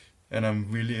 and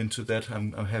I'm really into that.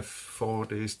 I have 4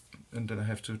 days, and then I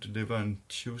have to deliver on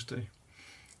Tuesday.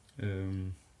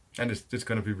 And it's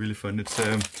gonna be really fun. It's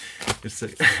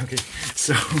okay.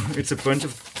 So it's a bunch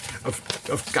of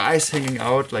guys hanging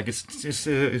out. Like it's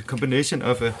a combination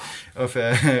of a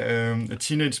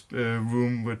teenage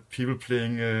room with people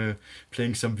playing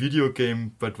some video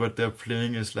game. But what they're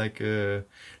playing is like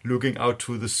looking out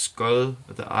to the skull,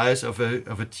 the eyes of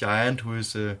a giant who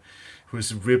is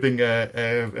ripping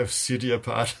a city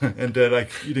apart, and they're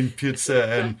like eating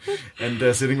pizza, and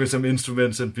they're sitting with some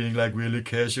instruments and being like really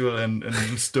casual and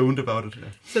stoned about it. Yeah.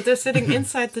 So they're sitting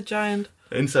inside the giant.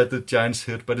 Inside the giant's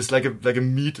head, but it's like a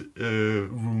meat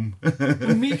room.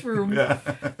 A meat room. Yeah.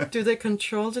 Do they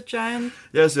control the giant?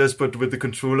 Yes, but with the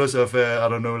controllers of I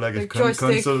don't know, like a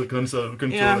console controller.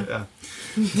 Yeah.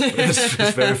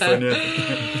 It's very funny.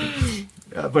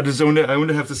 Yeah, but I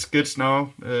only have the sketch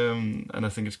now, and I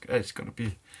think it's gonna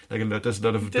be like a lot. There's a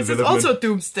lot of this development. Is also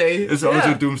Doomsday. It's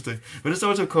also Doomsday, but it's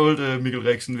also called Michael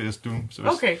Rexen vs. Doom. So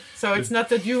it's not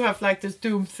that you have like this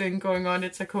Doom thing going on.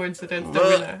 It's a coincidence.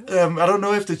 I don't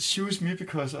know if they choose me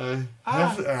because I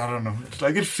don't know. It's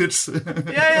like it fits.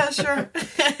 Yeah, sure.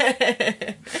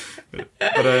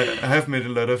 but I have made a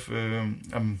lot of.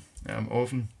 I'm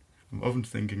often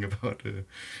thinking about the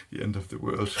end of the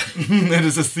world. That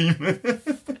is a theme.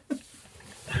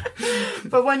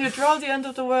 But when you draw the end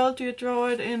of the world, do you draw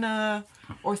it in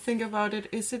or think about it,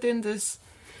 is it in this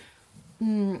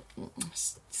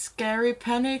scary,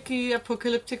 panicky,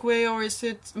 apocalyptic way, or is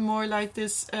it more like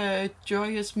this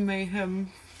joyous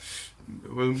mayhem?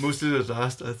 Well, mostly the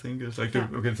last, I think. It's like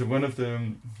so one of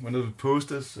the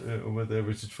posters over there,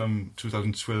 which is from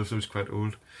 2012, so it's quite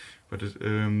old. But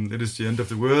it is the end of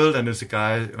the world, and there's a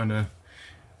guy on a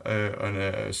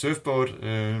surfboard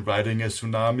riding a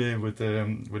tsunami with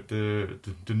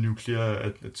the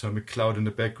nuclear atomic cloud in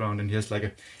the background, and he has like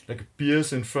a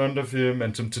beers in front of him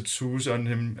and some tattoos on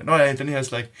him. And then he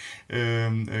has like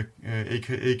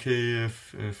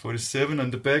AK-47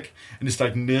 on the back, and he's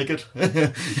like naked,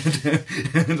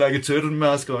 and like a turtle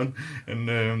mask on,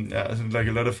 and like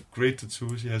a lot of great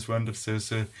tattoos. He has one that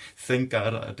says "Thank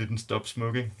God I didn't stop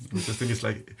smoking," which I think is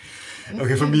like,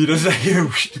 okay, for me that's like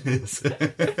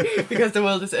because the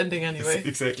world is ending anyway.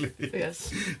 Exactly.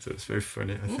 Yes. So it's very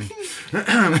funny, I think.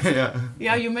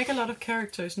 Yeah, you make a lot of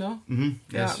characters, no? Mm-hmm.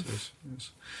 Yeah. Yes.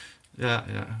 Yeah.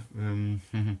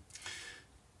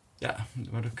 Yeah,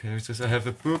 a lot of characters. I have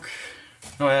a book.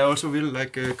 No, I also really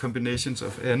like combinations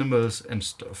of animals and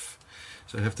stuff.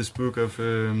 So I have this book of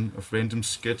random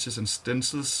sketches and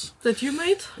stencils that you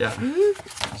made. Yeah,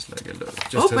 Mm-hmm. It's like a lot.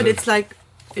 Just but it's like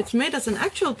it's made as an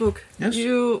actual book. Yes.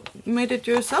 You made it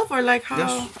yourself, or like how?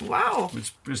 Yes. Wow.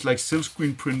 It's like silk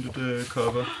screen printed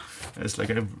cover. It's like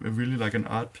a really like an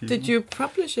art piece. Did you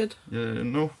publish it?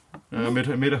 No. I made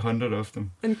 100 of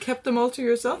them. And kept them all to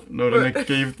yourself? No, then I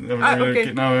gave them.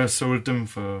 Okay. Now I sold them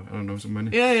for I don't know some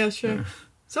money. Yeah, sure. Yeah.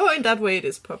 So in that way, it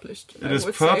is published. It is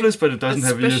published, but it doesn't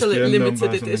have a especially ISBN limited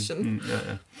number edition.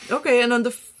 Yeah. Okay, and on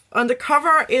the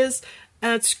cover is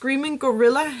a screaming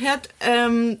gorilla head.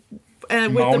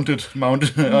 Mounted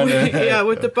on a,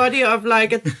 with the body of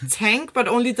like a tank, but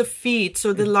only the feet,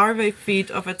 so the larvae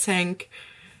feet of a tank.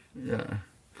 Yeah.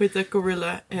 With the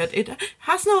gorilla head. It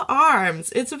has no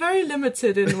arms. It's very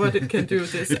limited in what it can do,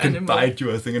 this it can animal. bite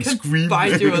you, I think, and scream.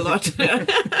 Bite you a lot.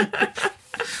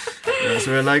 Yeah,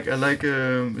 so I like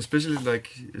especially like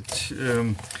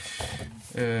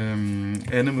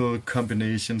animal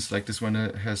combinations. Like this one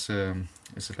has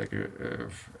it's like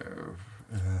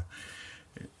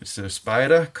it's a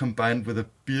spider combined with a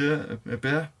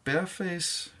bear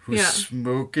face who's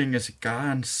smoking a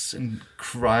cigar and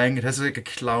crying. It has like a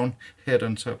clown head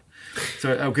on top.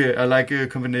 So okay, I like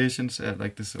combinations.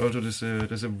 Like this. Also,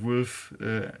 there's a wolf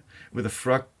with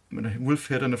a wolf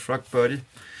head and a frog body.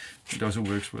 It also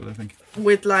works well, I think.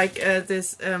 With like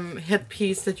this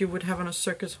headpiece that you would have on a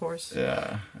circus horse.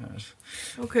 Yeah. Yes.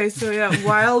 Okay, so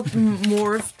wild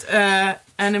morphed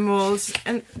animals,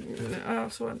 and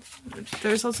so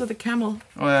there's also the camel.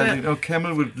 Oh yeah,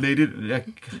 camel with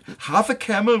half a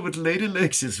camel with lady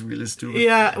legs is really stupid.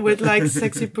 Yeah, with like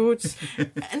sexy boots.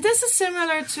 And this is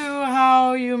similar to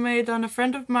how you made on a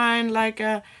friend of mine, like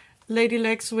a lady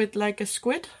legs with like a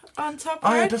squid on top.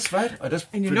 Oh, yeah, that's right. Oh, that's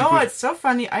and you pretty know good. what's so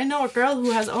funny? I know a girl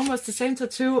who has almost the same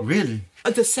tattoo. Really?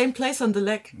 At the same place on the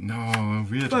leg. No,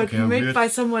 weird. But made weird. by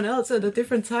someone else at a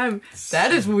different time.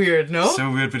 That is weird, no?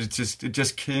 So weird, but it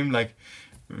just came like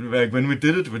when we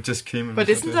did it just came. But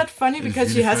isn't that funny? Because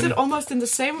really she has funny. it almost in the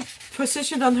same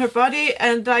position on her body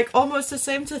and like almost the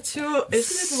same tattoo.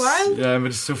 Isn't it wild? Yeah, but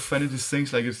it's so funny, these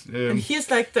things. Like it's. And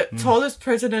he's like the tallest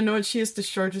person I know, and she is the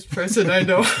shortest person I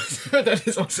know. So that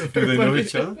is also Do they know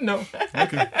each other? No.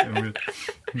 Okay, yeah, weird.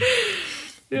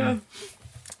 Yeah.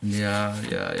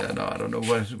 Yeah. No, I don't know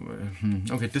what.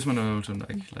 Okay, this one I also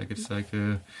like. Like it's like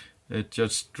a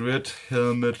Judge Dredd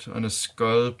helmet on a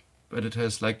skull, but it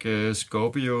has like a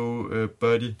Scorpio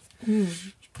body.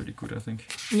 It's pretty good, I think.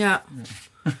 Yeah. Yes,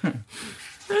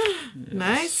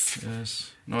 Nice.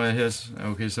 Yes. No, yes.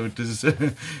 Okay, so this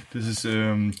is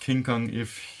King Kong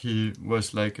if he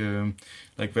was like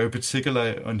very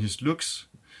particular on his looks.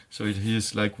 So he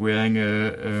is like wearing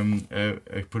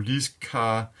a police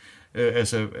car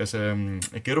as a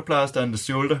ghetto blaster on the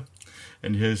shoulder,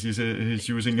 and he's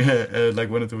using like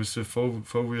one of those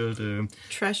four-wheeled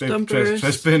trash dumpers,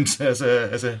 trash bins as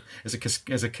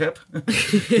a cap,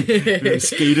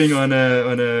 skating on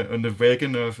the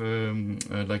wagon of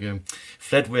like a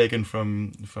flat wagon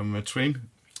from a train.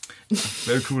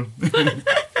 Very cool.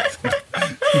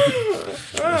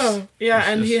 Oh, yeah,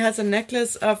 and he has a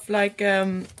necklace of like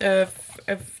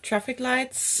of traffic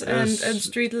lights and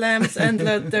street lamps, and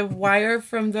the wire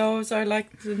from those are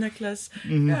like the necklace.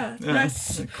 Mm-hmm. Yeah,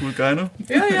 nice. Cool guy, no?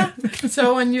 Yeah.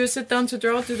 So when you sit down to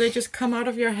draw, do they just come out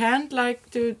of your hand? Like,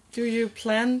 do you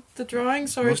plan the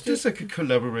drawings, or mostly it's like a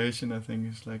collaboration? I think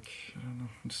it's like I don't know.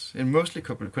 It's mostly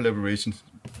collaborations.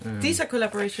 These are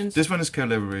collaborations. This one is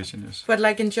collaboration, yes. But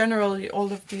like in general,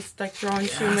 all of these like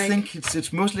drawings you make. I think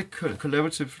it's mostly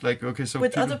collaborative. Like so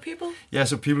with people, other people. Yeah,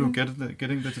 so people who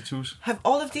getting the tattoos. Have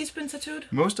all of these been tattooed?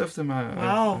 Most of them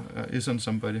are is on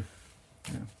somebody.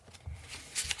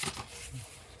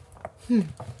 Yeah.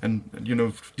 And you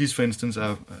know, these for instance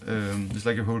are there's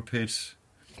like a whole page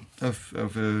of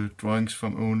drawings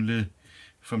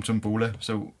from Tombola.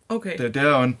 So okay,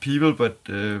 they're on people, but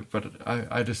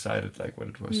I decided like what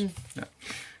it was. Yeah.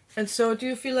 And so, do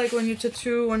you feel like when you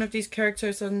tattoo one of these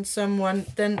characters on someone,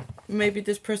 then maybe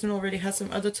this person already has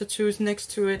some other tattoos next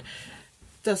to it?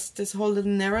 Does this whole little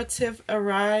narrative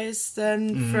arise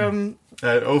then from?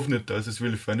 Often it does. It's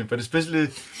really funny, but especially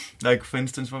like for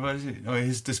instance, what was he? Oh,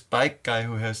 he's this bike guy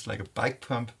who has like a bike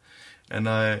pump, and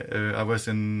I was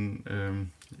in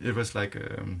it was like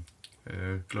a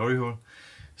glory hole,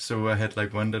 so I had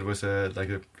like one that was like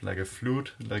a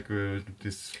flute, like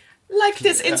this. Like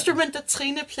this instrument that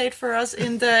Trine played for us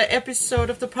in the episode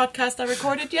of the podcast I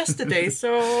recorded yesterday.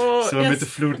 So yes. I made the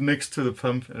flute next to the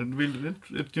pump, and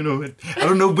I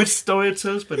don't know which story it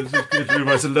tells, but it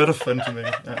was a lot of fun to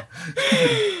make.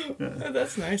 Yeah.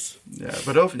 That's nice. Yeah,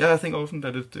 but often, I think often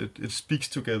that it speaks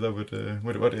together with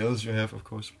what else you have, of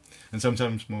course, and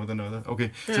sometimes more than other.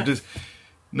 Okay, so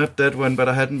Not that one, but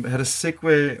I had a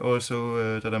Segway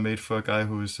also that I made for a guy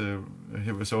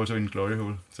he was also in Glory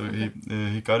Hole. So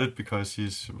he got it because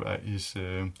he's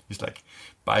like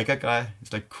biker guy.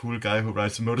 He's like cool guy who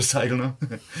rides a motorcycle now.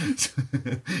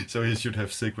 So he should have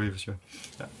Segway for sure.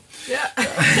 Yeah.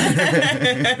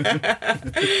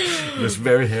 He was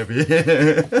very happy.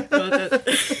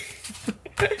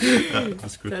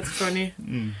 That's good. That's funny.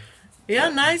 Mm. Yeah,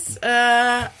 nice.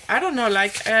 I don't know,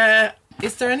 like,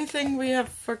 is there anything we have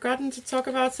forgotten to talk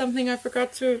about? Something I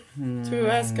forgot to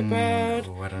ask about?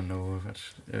 Oh, I don't know. I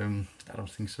don't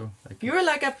think so. Like, you're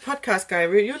like a podcast guy.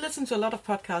 You listen to a lot of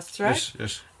podcasts, right?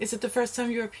 Yes. Is it the first time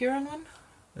you appear on one?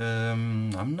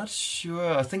 I'm not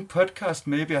sure. I think podcast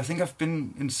maybe. I think I've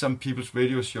been in some people's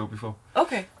radio show before.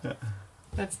 Okay. Yeah.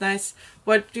 That's nice.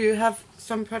 What do you have?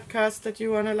 Some podcasts that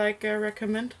you want to like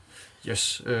recommend?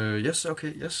 Yes.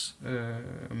 Okay. Yes.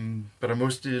 But I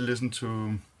mostly listen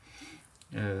to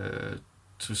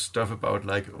stuff about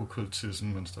like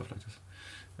occultism and stuff like this.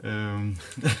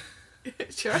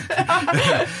 Sure.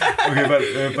 Okay,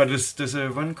 but there's a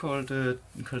one called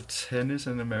Tennis,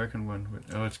 an American one.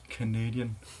 It's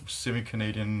Canadian,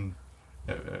 semi-Canadian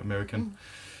American,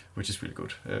 which is really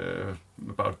good.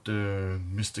 About the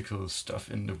mystical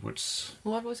stuff in the woods.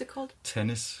 What was it called?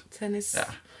 Tennis.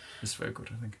 Yeah, it's very good,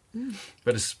 I think.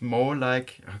 But it's more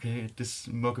like this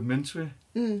mockumentary.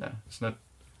 Yeah, it's not.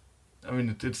 I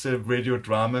mean, it's a radio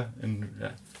drama, and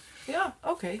Yeah,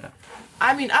 okay. Yeah.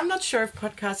 I mean, I'm not sure if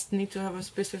podcasts need to have a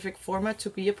specific format to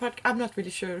be a podcast. I'm not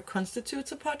really sure it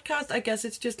constitutes a podcast. I guess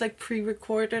it's just like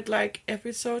pre-recorded, like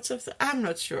episodes of I'm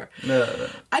not sure. No.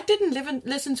 I didn't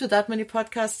listen to that many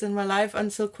podcasts in my life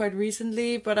until quite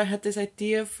recently, but I had this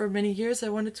idea for many years. I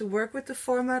wanted to work with the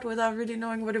format without really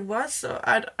knowing what it was. So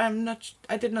I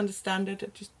didn't understand it. I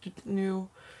just knew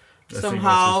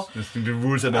somehow. I think the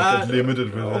rules are not that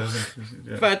limited with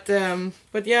it.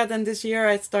 But yeah, then this year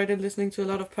I started listening to a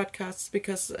lot of podcasts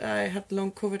because I had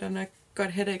long COVID and I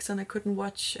got headaches and I couldn't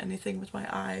watch anything with my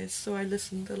eyes, so I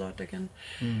listened a lot again.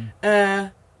 Yeah,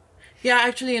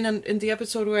 actually in the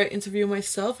episode where I interview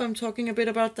myself, I'm talking a bit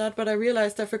about that, but I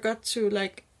realized I forgot to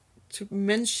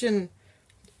mention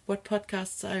what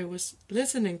podcasts I was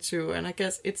listening to, and I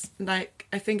guess it's like,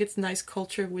 I think it's nice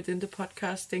culture within the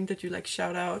podcasting that you like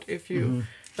shout out if you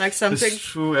like something. It's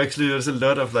true, actually. There's a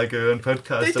lot of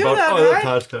podcasts They about that, other right?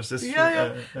 podcasts. That's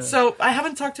Yeah. true. So I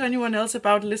haven't talked to anyone else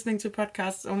about listening to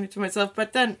podcasts, only to myself.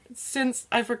 But then, since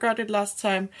I forgot it last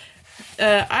time,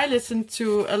 I listened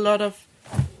to a lot of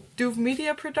Doof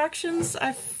Media productions.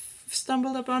 I've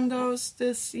stumbled upon those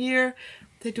this year.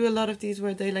 They do a lot of these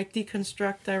where they like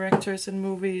deconstruct directors and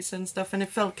movies and stuff, and it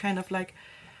felt kind of like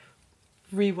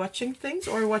rewatching things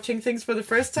or watching things for the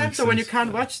first time. Makes so when you sense,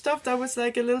 can't watch stuff, that was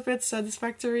like a little bit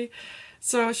satisfactory.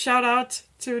 So shout out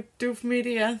to Doof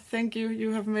Media. Thank you.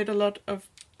 You have made a lot of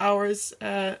hours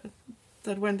that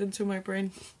went into my brain.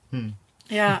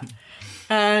 Yeah.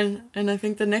 And I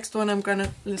think the next one I'm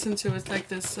gonna listen to is like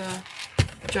this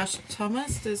Josh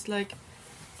Thomas, this like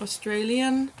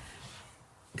Australian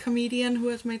comedian who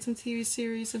has made some TV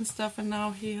series and stuff, and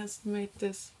now he has made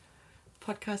this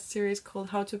podcast series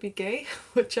called How to Be Gay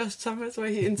with Josh Thomas, where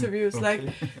he interviews like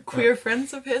queer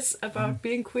friends of his about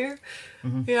being queer.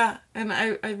 Yeah, and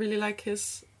I really like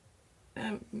his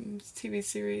TV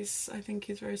series. I think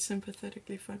he's very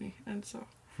sympathetically funny, and so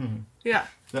yeah,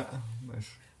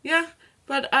 nice. Yeah,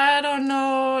 but I don't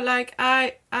know, like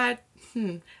I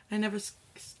never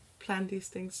plan these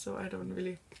things, so I don't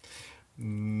really.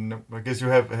 No, I guess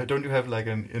don't you have like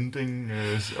an ending?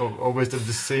 Always the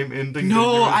same ending?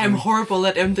 No, I'm horrible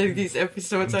at ending these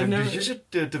episodes. You should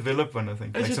develop one, I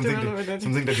think. I should develop it.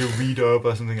 Something that you read up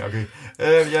or something. Okay,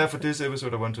 for this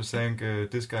episode I want to thank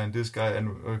this guy,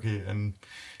 and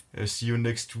see you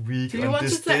next week on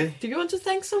this day. Do you want to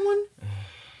thank someone?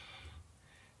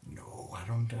 No, I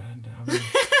don't.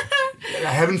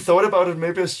 I haven't thought about it.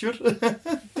 Maybe I should.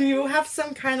 Do you have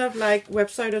some kind of like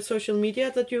website or social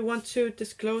media that you want to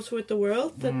disclose with the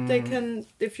world that they can,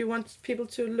 if you want people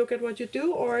to look at what you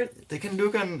do, or they can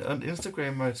look on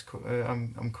Instagram.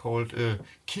 I'm called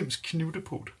Kim's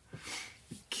Knudepot.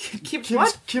 Kim's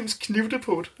what? Kim's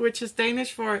Knudepot, which is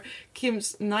Danish for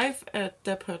Kim's knife at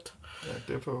depot.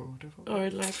 Depot. Or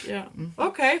like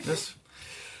Okay. Yes.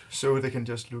 So they can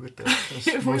just look at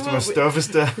that. Most of my stuff is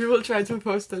there. We will try to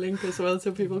post a link as well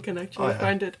so people can actually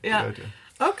find it. Yeah.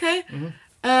 Okay.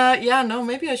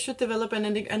 Maybe I should develop an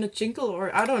ending and a jingle,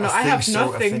 or I don't know. I have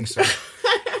nothing. I think so.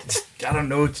 I don't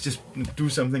know. Just do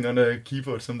something on a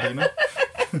keyboard someday, no?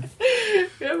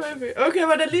 Yeah, maybe. Okay,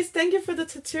 but at least thank you for the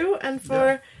tattoo and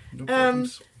for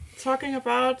talking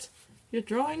about your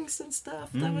drawings and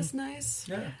stuff. That was nice.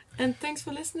 Yeah. And thanks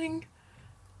for listening.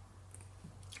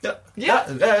 Yeah,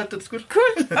 that's good. Cool.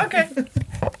 Okay.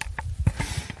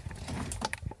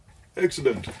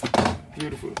 Excellent.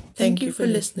 Beautiful. Thank you for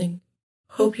listening.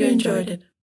 Hope you enjoyed it.